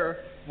that year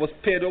was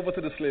paid over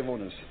to the slave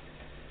owners.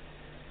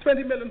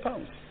 £20 million.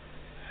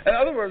 In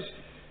other words,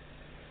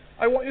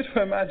 I want you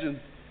to imagine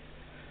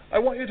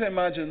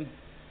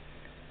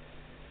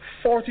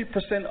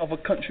 40% of a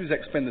country's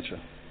expenditure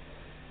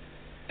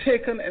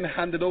taken and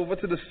handed over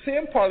to the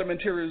same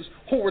parliamentarians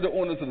who were the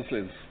owners of the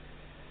slaves.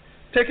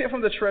 Take it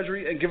from the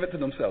treasury and give it to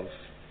themselves.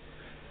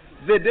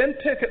 They then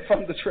take it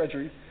from the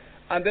treasury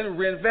and then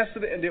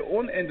reinvested it in their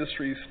own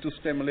industries to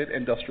stimulate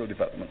industrial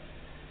development.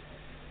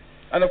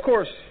 And of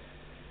course,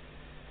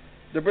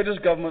 the British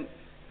government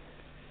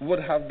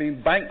would have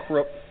been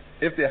bankrupt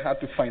if they had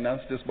to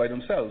finance this by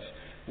themselves.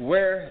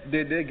 Where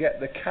did they get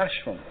the cash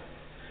from?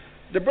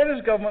 The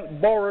British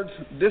government borrowed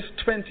this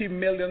 £20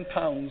 million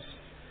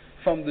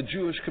from the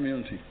Jewish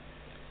community,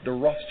 the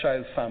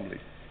Rothschild family.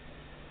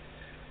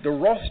 The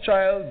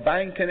Rothschild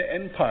banking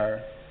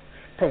empire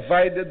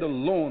provided the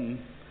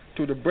loan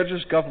to the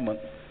British government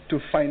to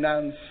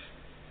finance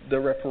the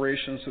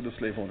reparations to the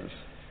slave owners.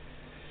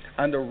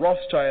 And the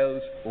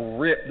Rothschilds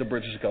raped the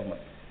British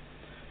government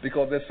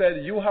because they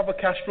said, you have a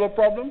cash flow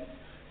problem,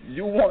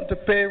 you want to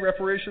pay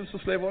reparations to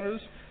slave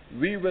owners,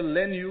 we will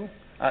lend you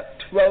at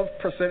 12%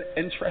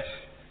 interest.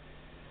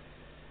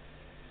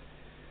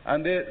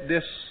 And they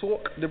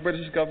soaked the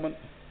British government,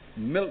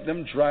 milked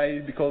them dry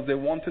because they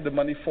wanted the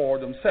money for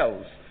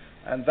themselves.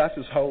 And that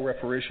is how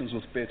reparations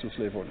was paid to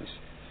slave owners.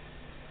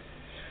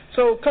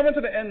 So coming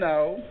to the end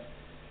now,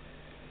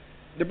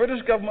 the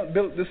British government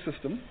built this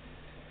system.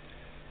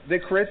 They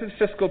created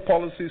fiscal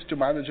policies to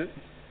manage it.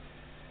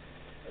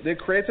 They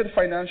created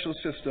financial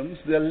systems.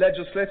 They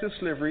legislated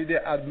slavery. They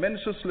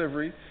administered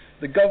slavery.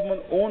 The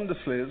government owned the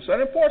slaves.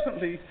 And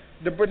importantly,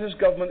 the British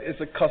government is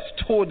a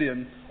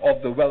custodian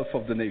of the wealth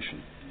of the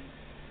nation.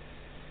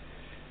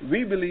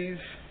 We believe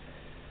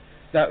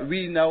that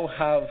we now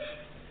have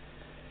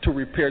to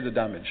repair the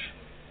damage.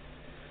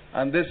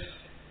 And this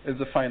is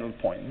the final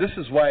point. This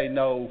is why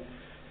now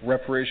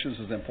reparations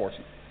is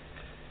important.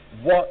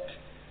 What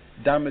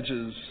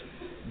damages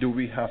do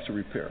we have to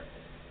repair?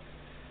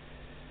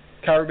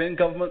 Caribbean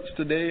governments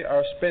today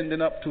are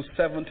spending up to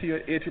 70 or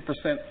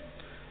 80%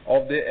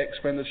 of their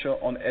expenditure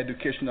on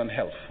education and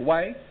health.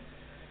 Why?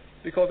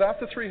 Because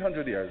after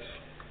 300 years,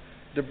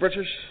 the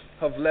British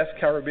have left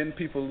Caribbean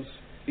peoples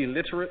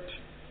illiterate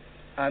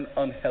and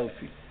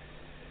unhealthy.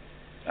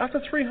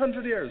 After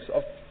 300 years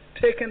of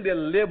taking their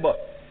labor,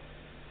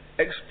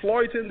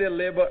 exploiting their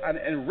labor and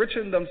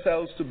enriching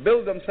themselves to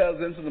build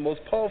themselves into the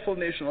most powerful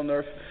nation on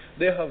earth,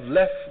 they have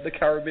left the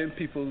Caribbean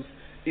peoples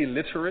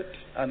illiterate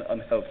and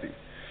unhealthy.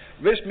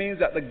 Which means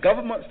that the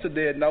governments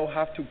today now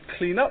have to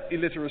clean up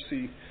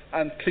illiteracy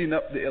and clean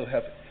up the ill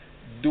health.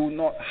 Do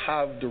not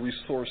have the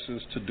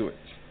resources to do it.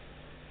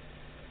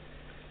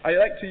 I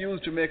like to use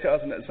Jamaica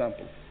as an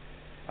example.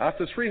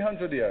 After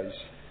 300 years,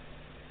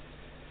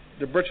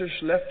 the British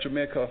left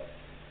Jamaica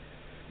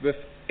with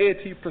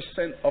 80%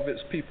 of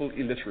its people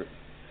illiterate.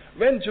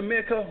 When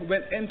Jamaica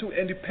went into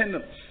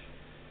independence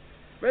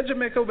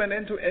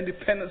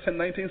in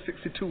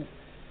 1962,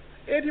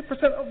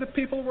 80% of the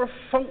people were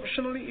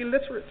functionally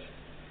illiterate.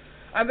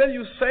 And then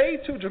you say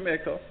to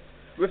Jamaica,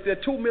 with their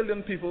 2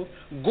 million people,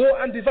 go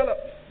and develop.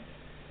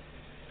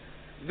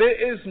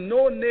 There is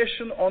no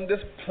nation on this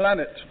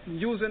planet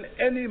using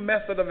any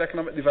method of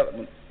economic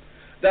development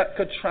that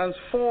could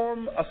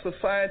transform a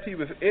society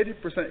with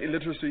 80%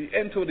 illiteracy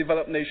into a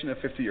developed nation in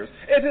 50 years.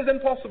 It is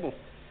impossible.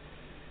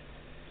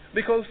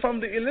 Because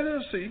from the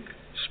illiteracy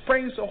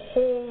springs a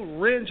whole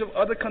range of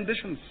other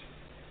conditions.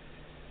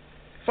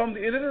 From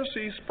the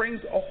illiteracy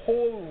springs a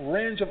whole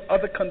range of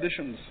other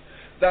conditions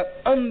that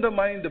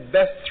undermine the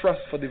best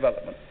thrust for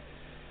development.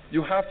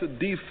 You have to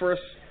deal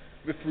first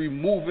with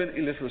removing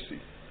illiteracy.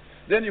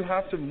 Then you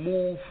have to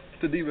move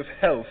to deal with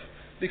health,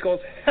 because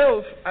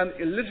health and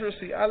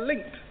illiteracy are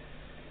linked.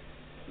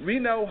 We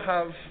now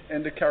have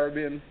in the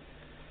Caribbean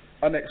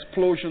an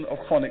explosion of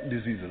chronic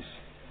diseases.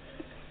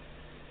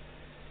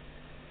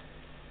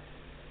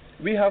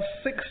 We have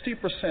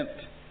 60%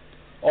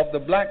 of the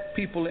black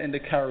people in the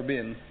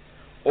Caribbean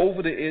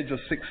over the age of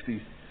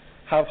 60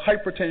 have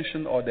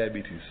hypertension or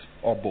diabetes,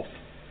 or both.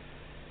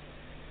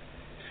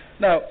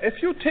 Now,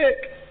 if you take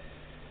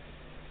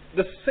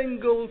the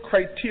single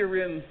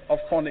criterion of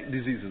chronic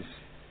diseases: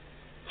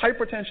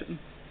 hypertension,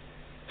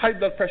 high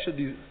blood pressure,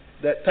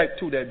 type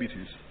 2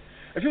 diabetes.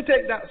 If you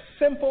take that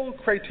simple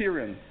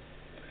criterion,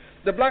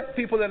 the black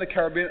people in the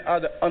Caribbean are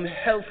the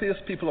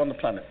unhealthiest people on the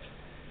planet.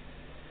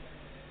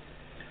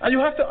 And you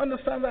have to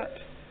understand that.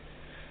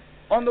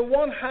 On the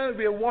one hand,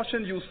 we are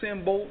watching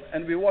Usain Bolt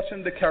and we're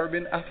watching the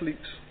Caribbean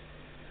athletes.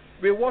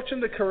 We're watching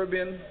the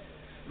Caribbean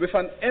with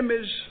an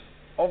image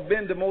of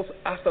being the most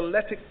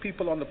athletic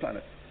people on the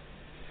planet.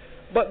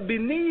 But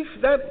beneath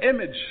that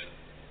image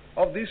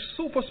of these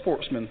super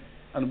sportsmen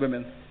and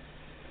women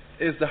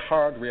is the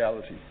hard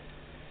reality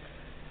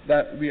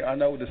that we are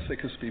now the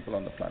sickest people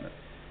on the planet.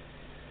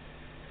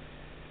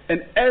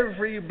 In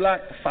every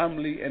black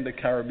family in the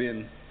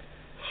Caribbean,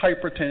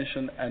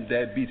 hypertension and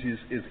diabetes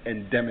is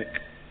endemic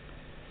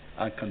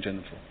and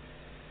congenital.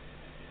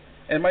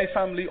 In my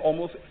family,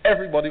 almost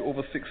everybody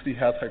over 60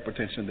 has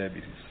hypertension and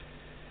diabetes.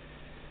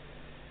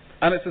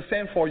 And it's the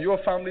same for your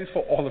families,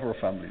 for all of our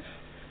families.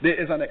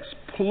 There is an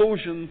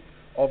explosion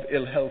of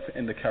ill health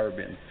in the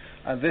Caribbean.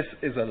 And this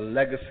is a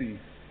legacy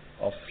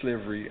of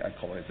slavery and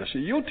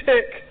colonization. You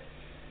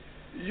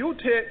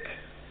take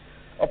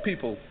a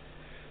people,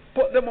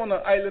 put them on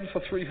an island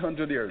for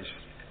 300 years,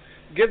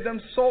 give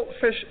them salt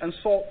fish and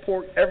salt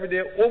pork every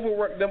day,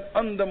 overwork them,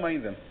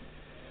 undermine them,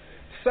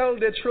 sell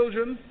their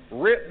children,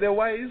 rape their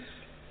wives,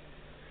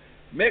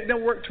 make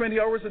them work 20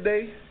 hours a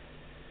day,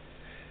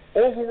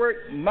 overwork,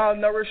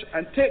 malnourish,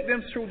 and take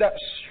them through that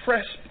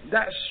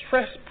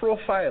stress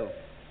profile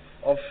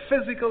of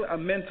physical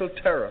and mental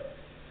terror.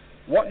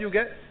 What you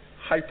get?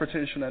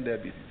 Hypertension and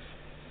diabetes.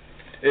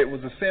 It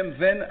was the same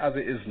then as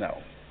it is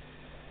now.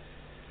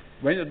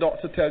 When your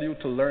doctor tells you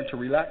to learn to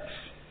relax,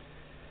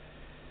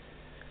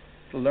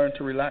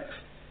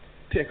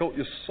 take out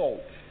your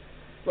salt.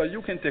 Well,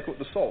 you can take out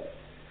the salt,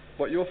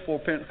 but your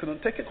foreparents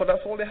couldn't take it because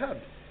that's all they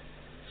had,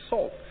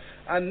 salt.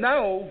 And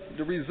now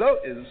the result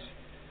is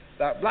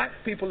that black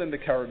people in the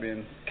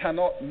Caribbean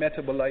cannot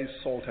metabolize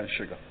salt and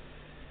sugar.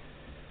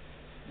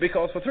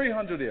 Because for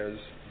 300 years,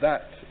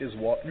 that is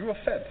what you were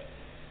fed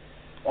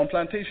on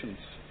plantations,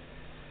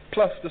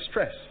 plus the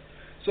stress.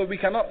 So we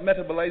cannot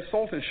metabolize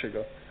salt and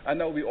sugar, and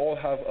now we all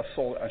have a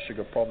salt and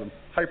sugar problem,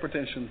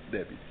 hypertension,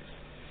 diabetes.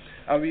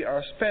 And we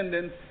are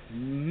spending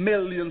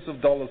millions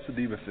of dollars to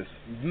deal with this.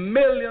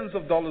 Millions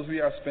of dollars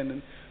we are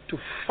spending to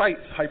fight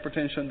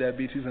hypertension,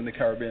 diabetes in the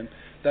Caribbean.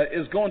 That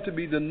is going to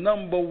be the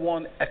number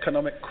one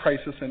economic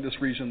crisis in this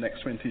region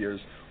next 20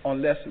 years,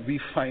 unless we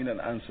find an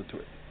answer to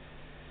it.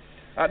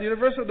 At the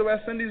University of the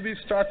West Indies, we've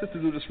started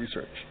to do this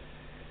research.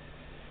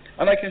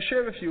 And I can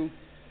share with you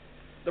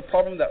the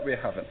problem that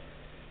we're having.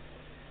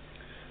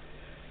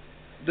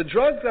 The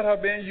drugs that are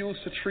being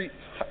used to treat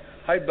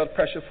high blood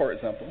pressure, for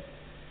example,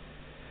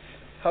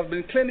 have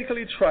been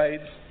clinically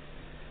tried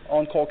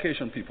on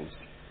Caucasian peoples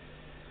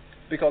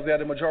because they are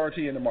the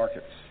majority in the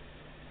markets.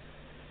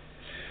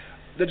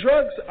 The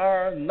drugs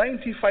are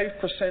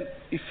 95%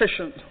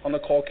 efficient on a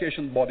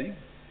Caucasian body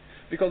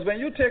because when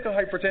you take a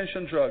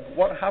hypertension drug,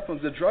 what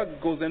happens, the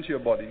drug goes into your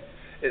body,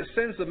 it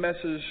sends a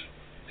message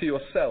to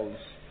your cells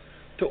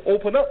to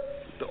open up,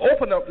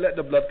 let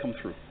the blood come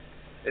through.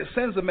 It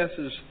sends a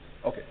message,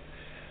 okay.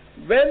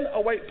 When a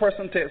white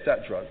person takes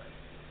that drug,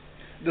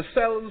 the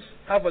cells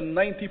have a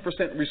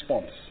 90%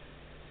 response.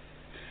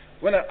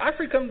 When an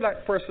African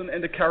black person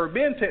in the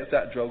Caribbean takes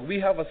that drug, we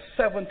have a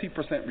 70%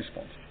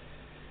 response.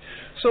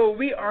 So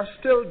we are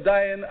still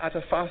dying at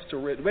a faster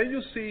rate. When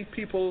you see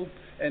people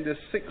in their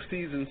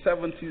 60s and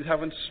 70s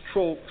having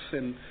strokes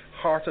and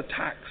heart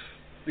attacks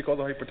because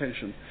of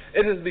hypertension,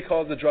 it is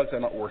because the drugs are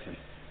not working.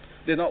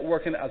 They're not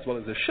working as well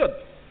as they should.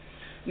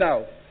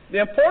 Now, the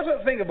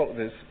important thing about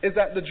this is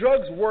that the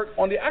drugs work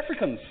on the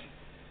Africans.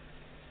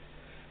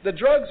 The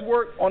drugs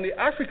work on the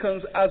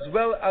Africans as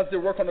well as they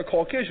work on the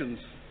Caucasians.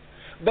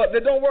 But they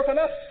don't work on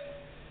us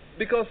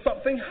because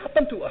something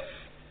happened to us.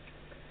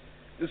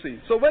 You see,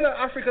 so when an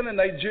African in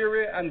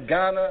Nigeria and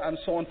Ghana and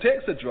so on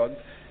takes the drug,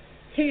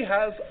 she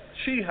has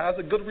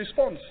a good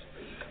response.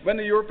 When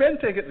the Europeans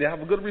take it, they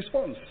have a good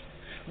response.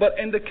 But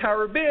in the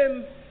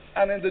Caribbean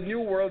and in the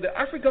New World, the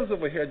Africans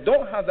over here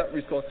don't have that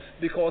response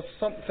because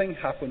something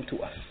happened to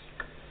us.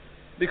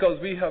 Because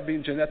we have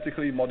been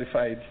genetically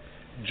modified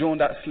during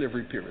that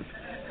slavery period.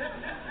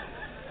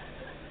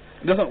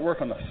 It doesn't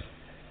work on us.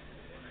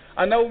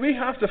 And now we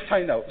have to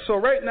find out. So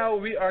right now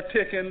we are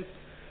taking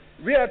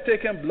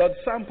blood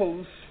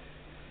samples.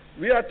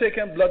 We are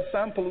taking blood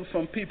samples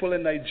from people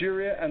in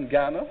Nigeria and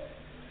Ghana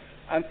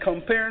and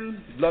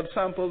comparing blood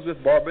samples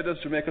with Barbados,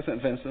 Jamaica,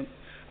 St. Vincent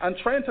and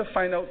trying to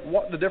find out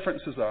what the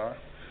differences are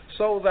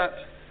so that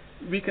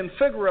we can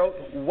figure out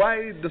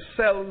why the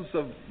cells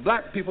of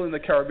black people in the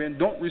Caribbean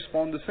don't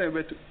respond the same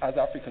way as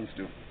Africans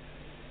do.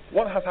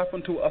 What has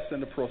happened to us in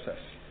the process?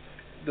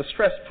 The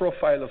stress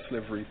profile of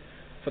slavery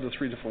for the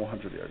 300 to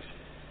 400 years.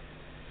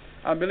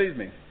 And believe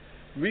me,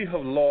 we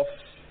have lost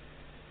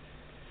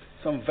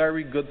some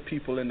very good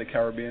people in the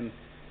Caribbean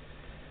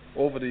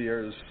over the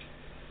years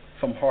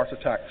from heart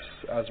attacks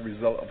as a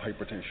result of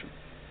hypertension.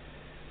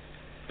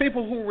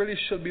 People who really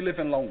should be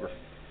living longer.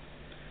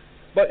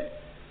 But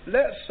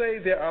let's say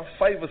there are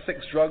 5 or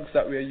 6 drugs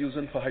that we are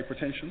using for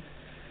hypertension.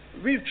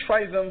 We've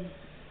tried them.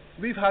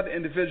 We've had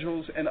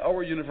individuals in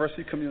our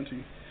university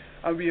community,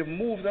 and we have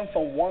moved them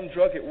from one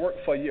drug, it worked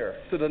for a year,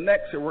 to the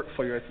next, it worked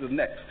for a year, to the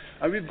next.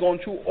 And we've gone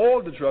through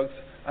all the drugs,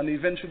 and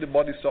eventually the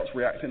body starts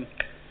reacting,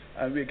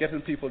 and we're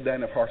getting people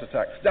dying of heart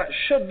attacks. That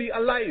should be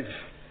alive.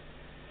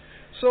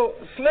 So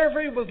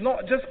slavery was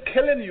not just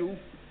killing you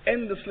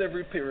in the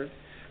slavery period.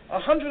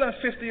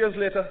 150 years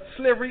later,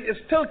 slavery is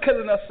still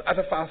killing us at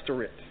a faster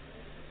rate.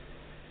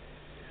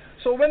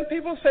 So when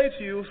people say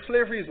to you,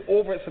 slavery is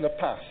over, it's in the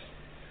past,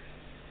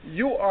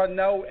 you are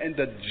now in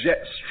the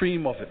jet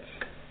stream of it.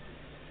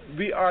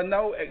 We are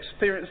now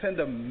experiencing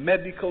the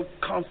medical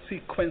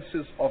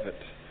consequences of it.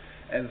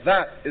 And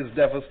that is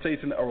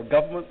devastating our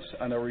governments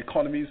and our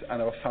economies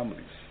and our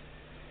families.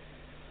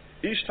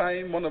 Each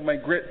time one of my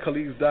great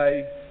colleagues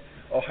die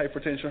of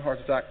hypertension, heart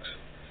attacks,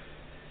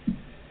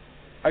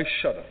 I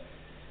shudder.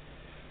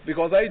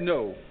 Because I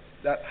know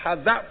that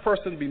had that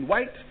person been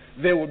white,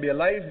 they would be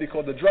alive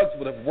because the drugs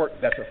would have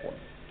worked better for them.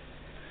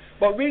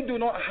 But we do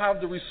not have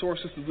the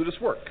resources to do this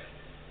work.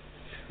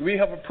 We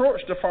have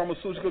approached the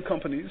pharmaceutical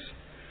companies,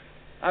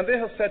 and they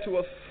have said to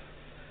us,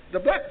 the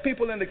black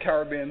people in the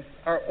Caribbean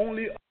are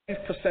only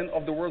 5%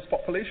 of the world's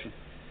population.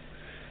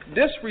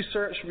 This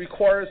research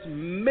requires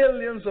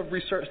millions of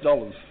research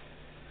dollars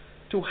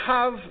to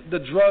have the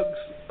drugs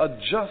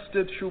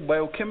adjusted through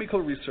biochemical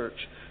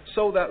research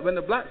so that when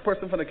the black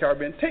person from the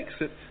Caribbean takes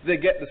it, they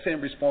get the same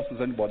response as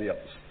anybody else.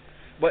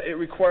 But it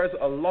requires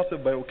a lot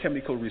of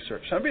biochemical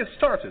research. And we have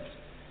started.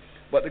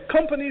 But the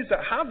companies that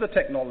have the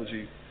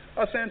technology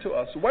are saying to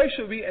us, why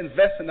should we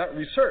invest in that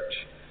research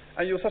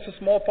and you're such a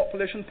small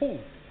population pool?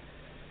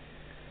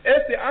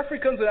 If the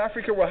Africans in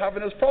Africa were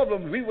having this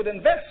problem, we would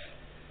invest.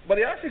 But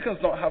the Africans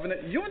not having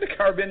it, you in the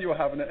Caribbean, you're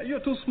having it, and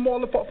you're too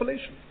small a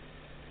population.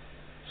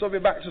 So we're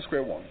back to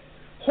square one.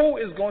 Who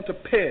is going to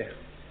pay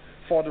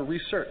for the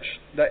research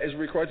that is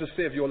required to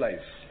save your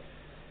lives?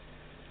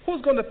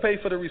 Who's going to pay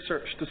for the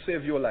research to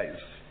save your lives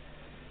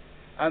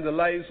and the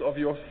lives of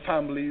your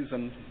families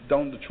and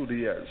down through the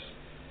years?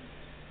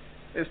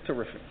 It's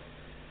terrific.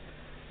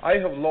 I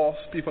have lost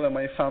people in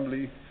my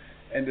family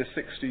in the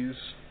 60s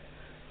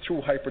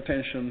through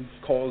hypertension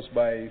caused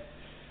by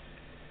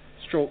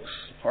strokes,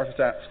 heart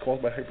attacks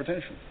caused by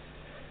hypertension.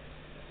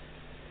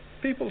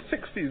 People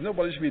 60s,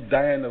 nobody should be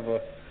dying of a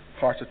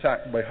heart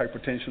attack by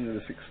hypertension in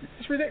the 60s.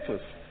 It's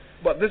ridiculous.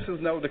 But this is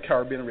now the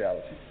Caribbean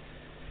reality.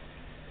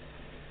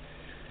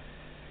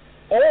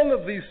 All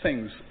of these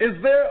things. Is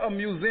there a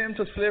museum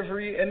to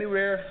slavery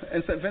anywhere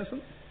in St.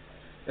 Vincent?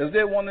 Is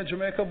there one in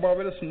Jamaica,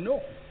 Barbados? No.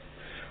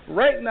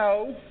 Right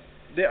now,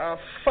 there are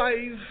 5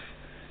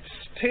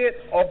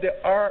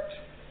 state-of-the-art,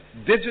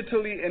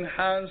 digitally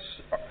enhanced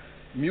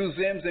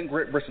museums in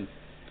Great Britain,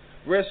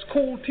 where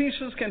school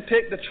teachers can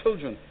take the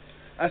children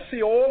and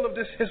see all of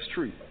this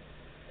history.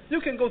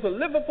 You can go to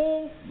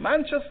Liverpool,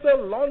 Manchester,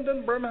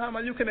 London, Birmingham,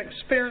 and you can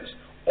experience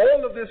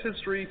all of this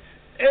history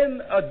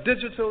in a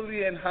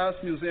digitally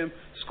enhanced museum.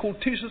 School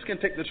teachers can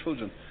take the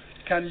children.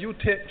 Can you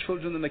take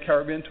children in the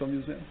Caribbean to a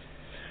museum?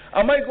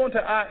 Am I going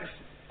to ask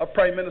a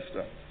prime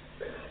minister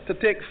to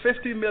take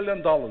 $50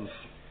 million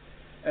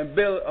and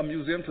build a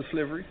museum to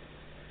slavery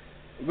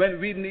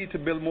when we need to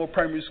build more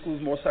primary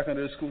schools, more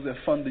secondary schools, and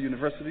fund the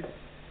university?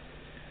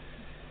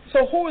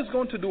 So who is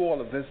going to do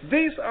all of this?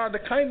 These are the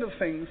kind of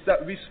things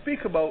that we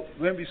speak about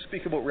when we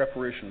speak about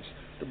reparations.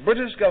 The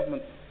British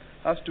government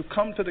has to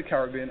come to the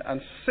Caribbean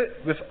and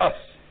sit with us,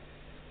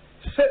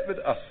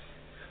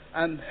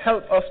 and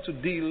help us to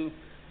deal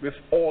with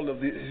all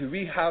of this.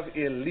 We have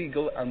a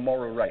legal and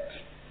moral right.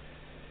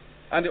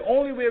 And the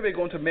only way we're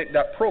going to make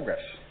that progress,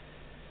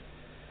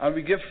 and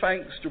we give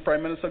thanks to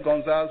Prime Minister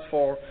Gonzalez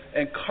for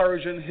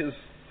encouraging his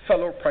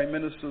fellow prime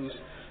ministers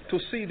to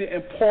see the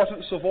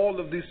importance of all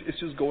of these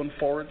issues going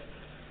forward.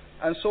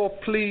 And so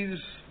please,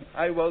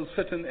 I was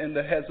sitting in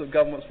the heads of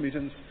government's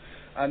meetings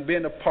and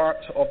being a part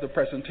of the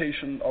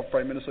presentation of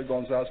Prime Minister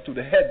Gonzalez to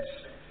the heads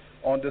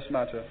on this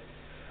matter,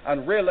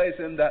 and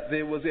realizing that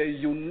there was a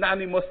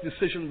unanimous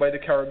decision by the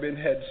Caribbean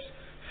heads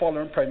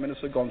following Prime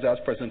Minister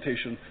Gonzalez's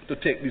presentation to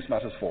take these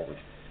matters forward.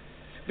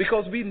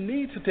 Because we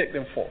need to take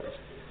them forward.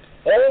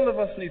 All of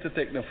us need to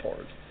take them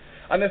forward.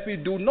 And if we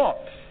do not,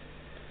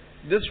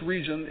 this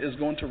region is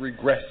going to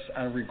regress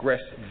and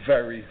regress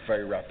very,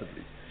 very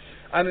rapidly.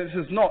 And it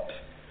is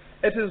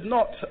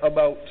not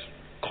about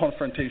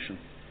confrontation.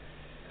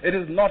 It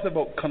is not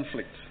about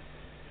conflict.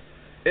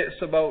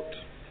 It's about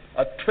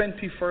a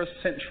 21st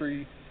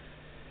century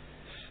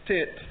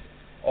state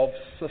of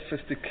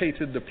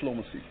sophisticated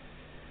diplomacy.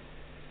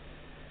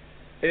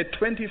 A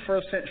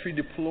 21st century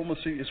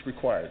diplomacy is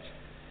required.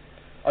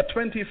 A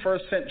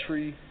 21st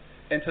century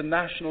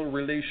international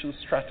relations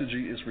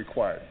strategy is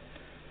required.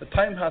 The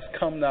time has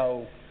come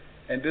now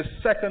in this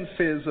second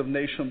phase of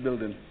nation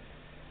building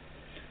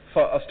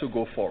for us to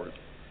go forward.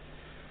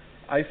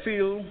 I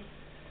feel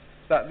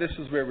that this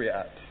is where we're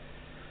at.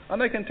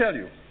 And I can tell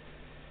you,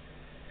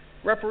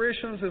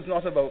 reparations is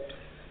not about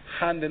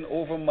handing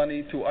over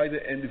money to either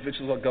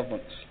individuals or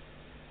governments.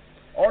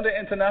 Under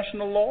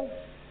international law,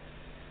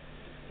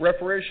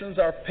 reparations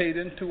are paid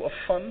into a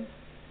fund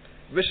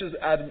which is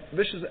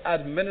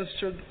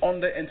administered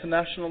under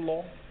international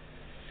law.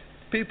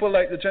 People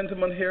like the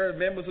gentleman here,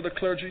 members of the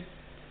clergy,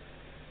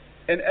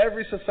 in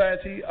every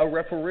society, a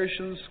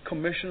reparations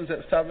commission is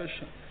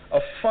established, a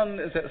fund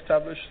is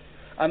established,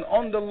 and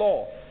under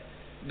law,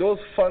 those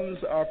funds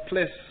are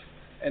placed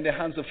in the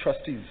hands of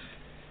trustees.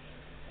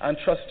 And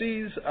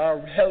trustees are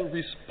held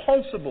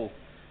responsible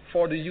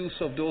for the use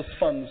of those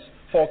funds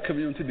for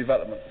community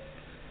development.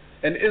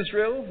 In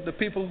Israel, the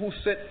people who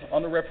sit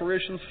on the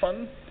reparations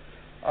fund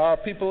are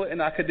people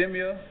in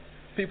academia,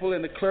 people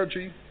in the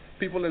clergy,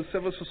 people in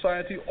civil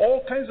society,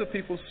 all kinds of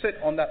people sit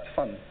on that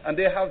fund. And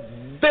they have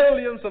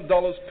billions of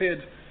dollars paid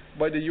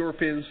by the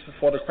Europeans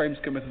for the crimes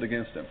committed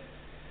against them.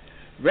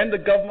 When the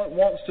government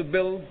wants to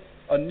build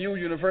a new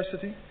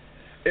university,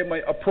 it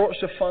might approach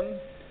the fund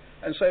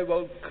and say,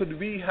 well, could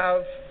we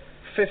have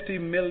 $50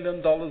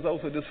 million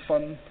out of this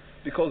fund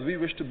because we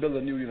wish to build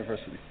a new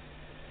university.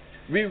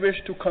 We wish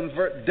to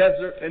convert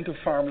desert into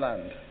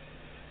farmland.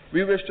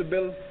 We wish to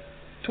build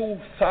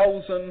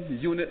 2,000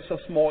 units of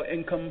small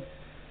income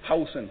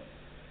housing.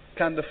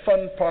 Can the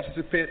fund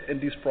participate in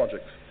these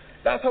projects?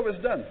 That's how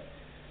it's done.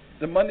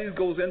 The money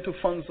goes into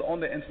funds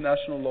under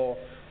international law,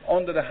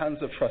 under the hands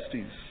of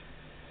trustees.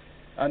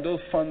 And those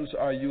funds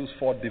are used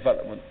for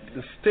development.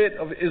 The state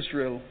of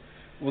Israel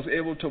was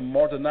able to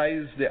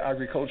modernize the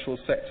agricultural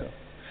sector.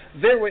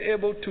 They were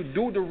able to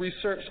do the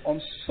research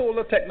on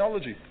solar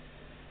technology,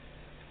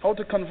 how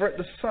to convert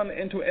the sun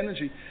into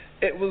energy.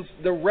 It was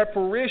the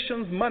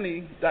reparations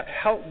money that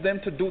helped them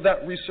to do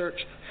that research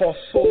for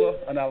solar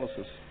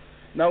analysis.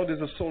 Now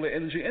there's a solar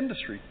energy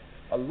industry.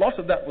 A lot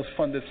of that was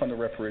funded from the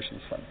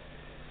reparations fund.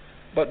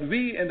 But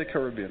we in the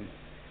Caribbean,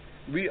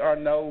 we are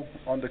now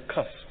on the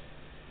cusp.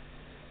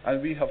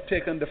 And we have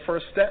taken the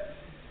first step.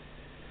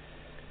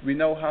 We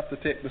now have to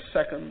take the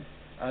second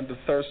and the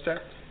third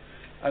steps.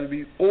 And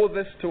we owe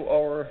this to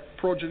our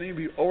progeny.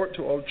 We owe it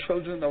to our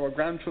children, our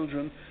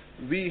grandchildren.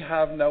 We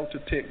have now to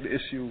take the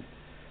issue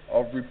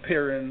of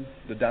repairing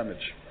the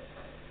damage.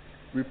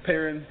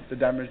 Repairing the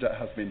damage that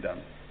has been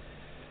done.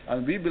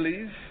 And we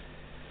believe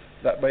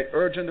that by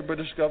urging the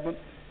British government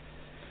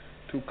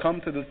to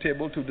come to the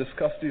table to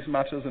discuss these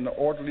matters in an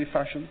orderly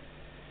fashion,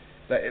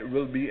 that it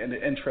will be in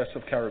the interest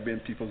of Caribbean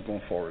peoples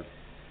going forward.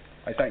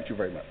 I thank you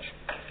very much.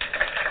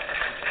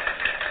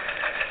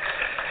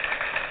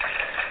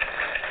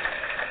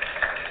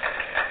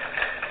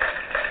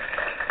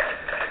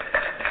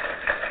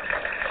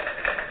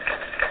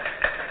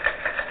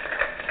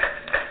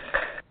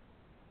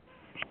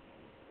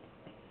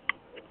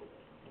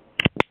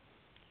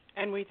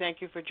 And we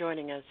thank you for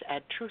joining us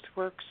at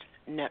TruthWorks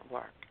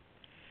Network.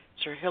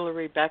 Sir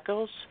Hilary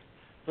Beckles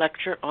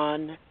lecture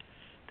on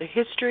the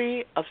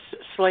history of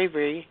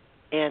slavery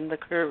in the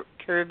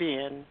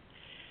Caribbean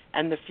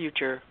and the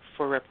future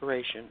for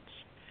reparations.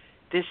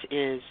 This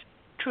is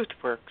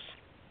TruthWorks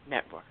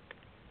Network.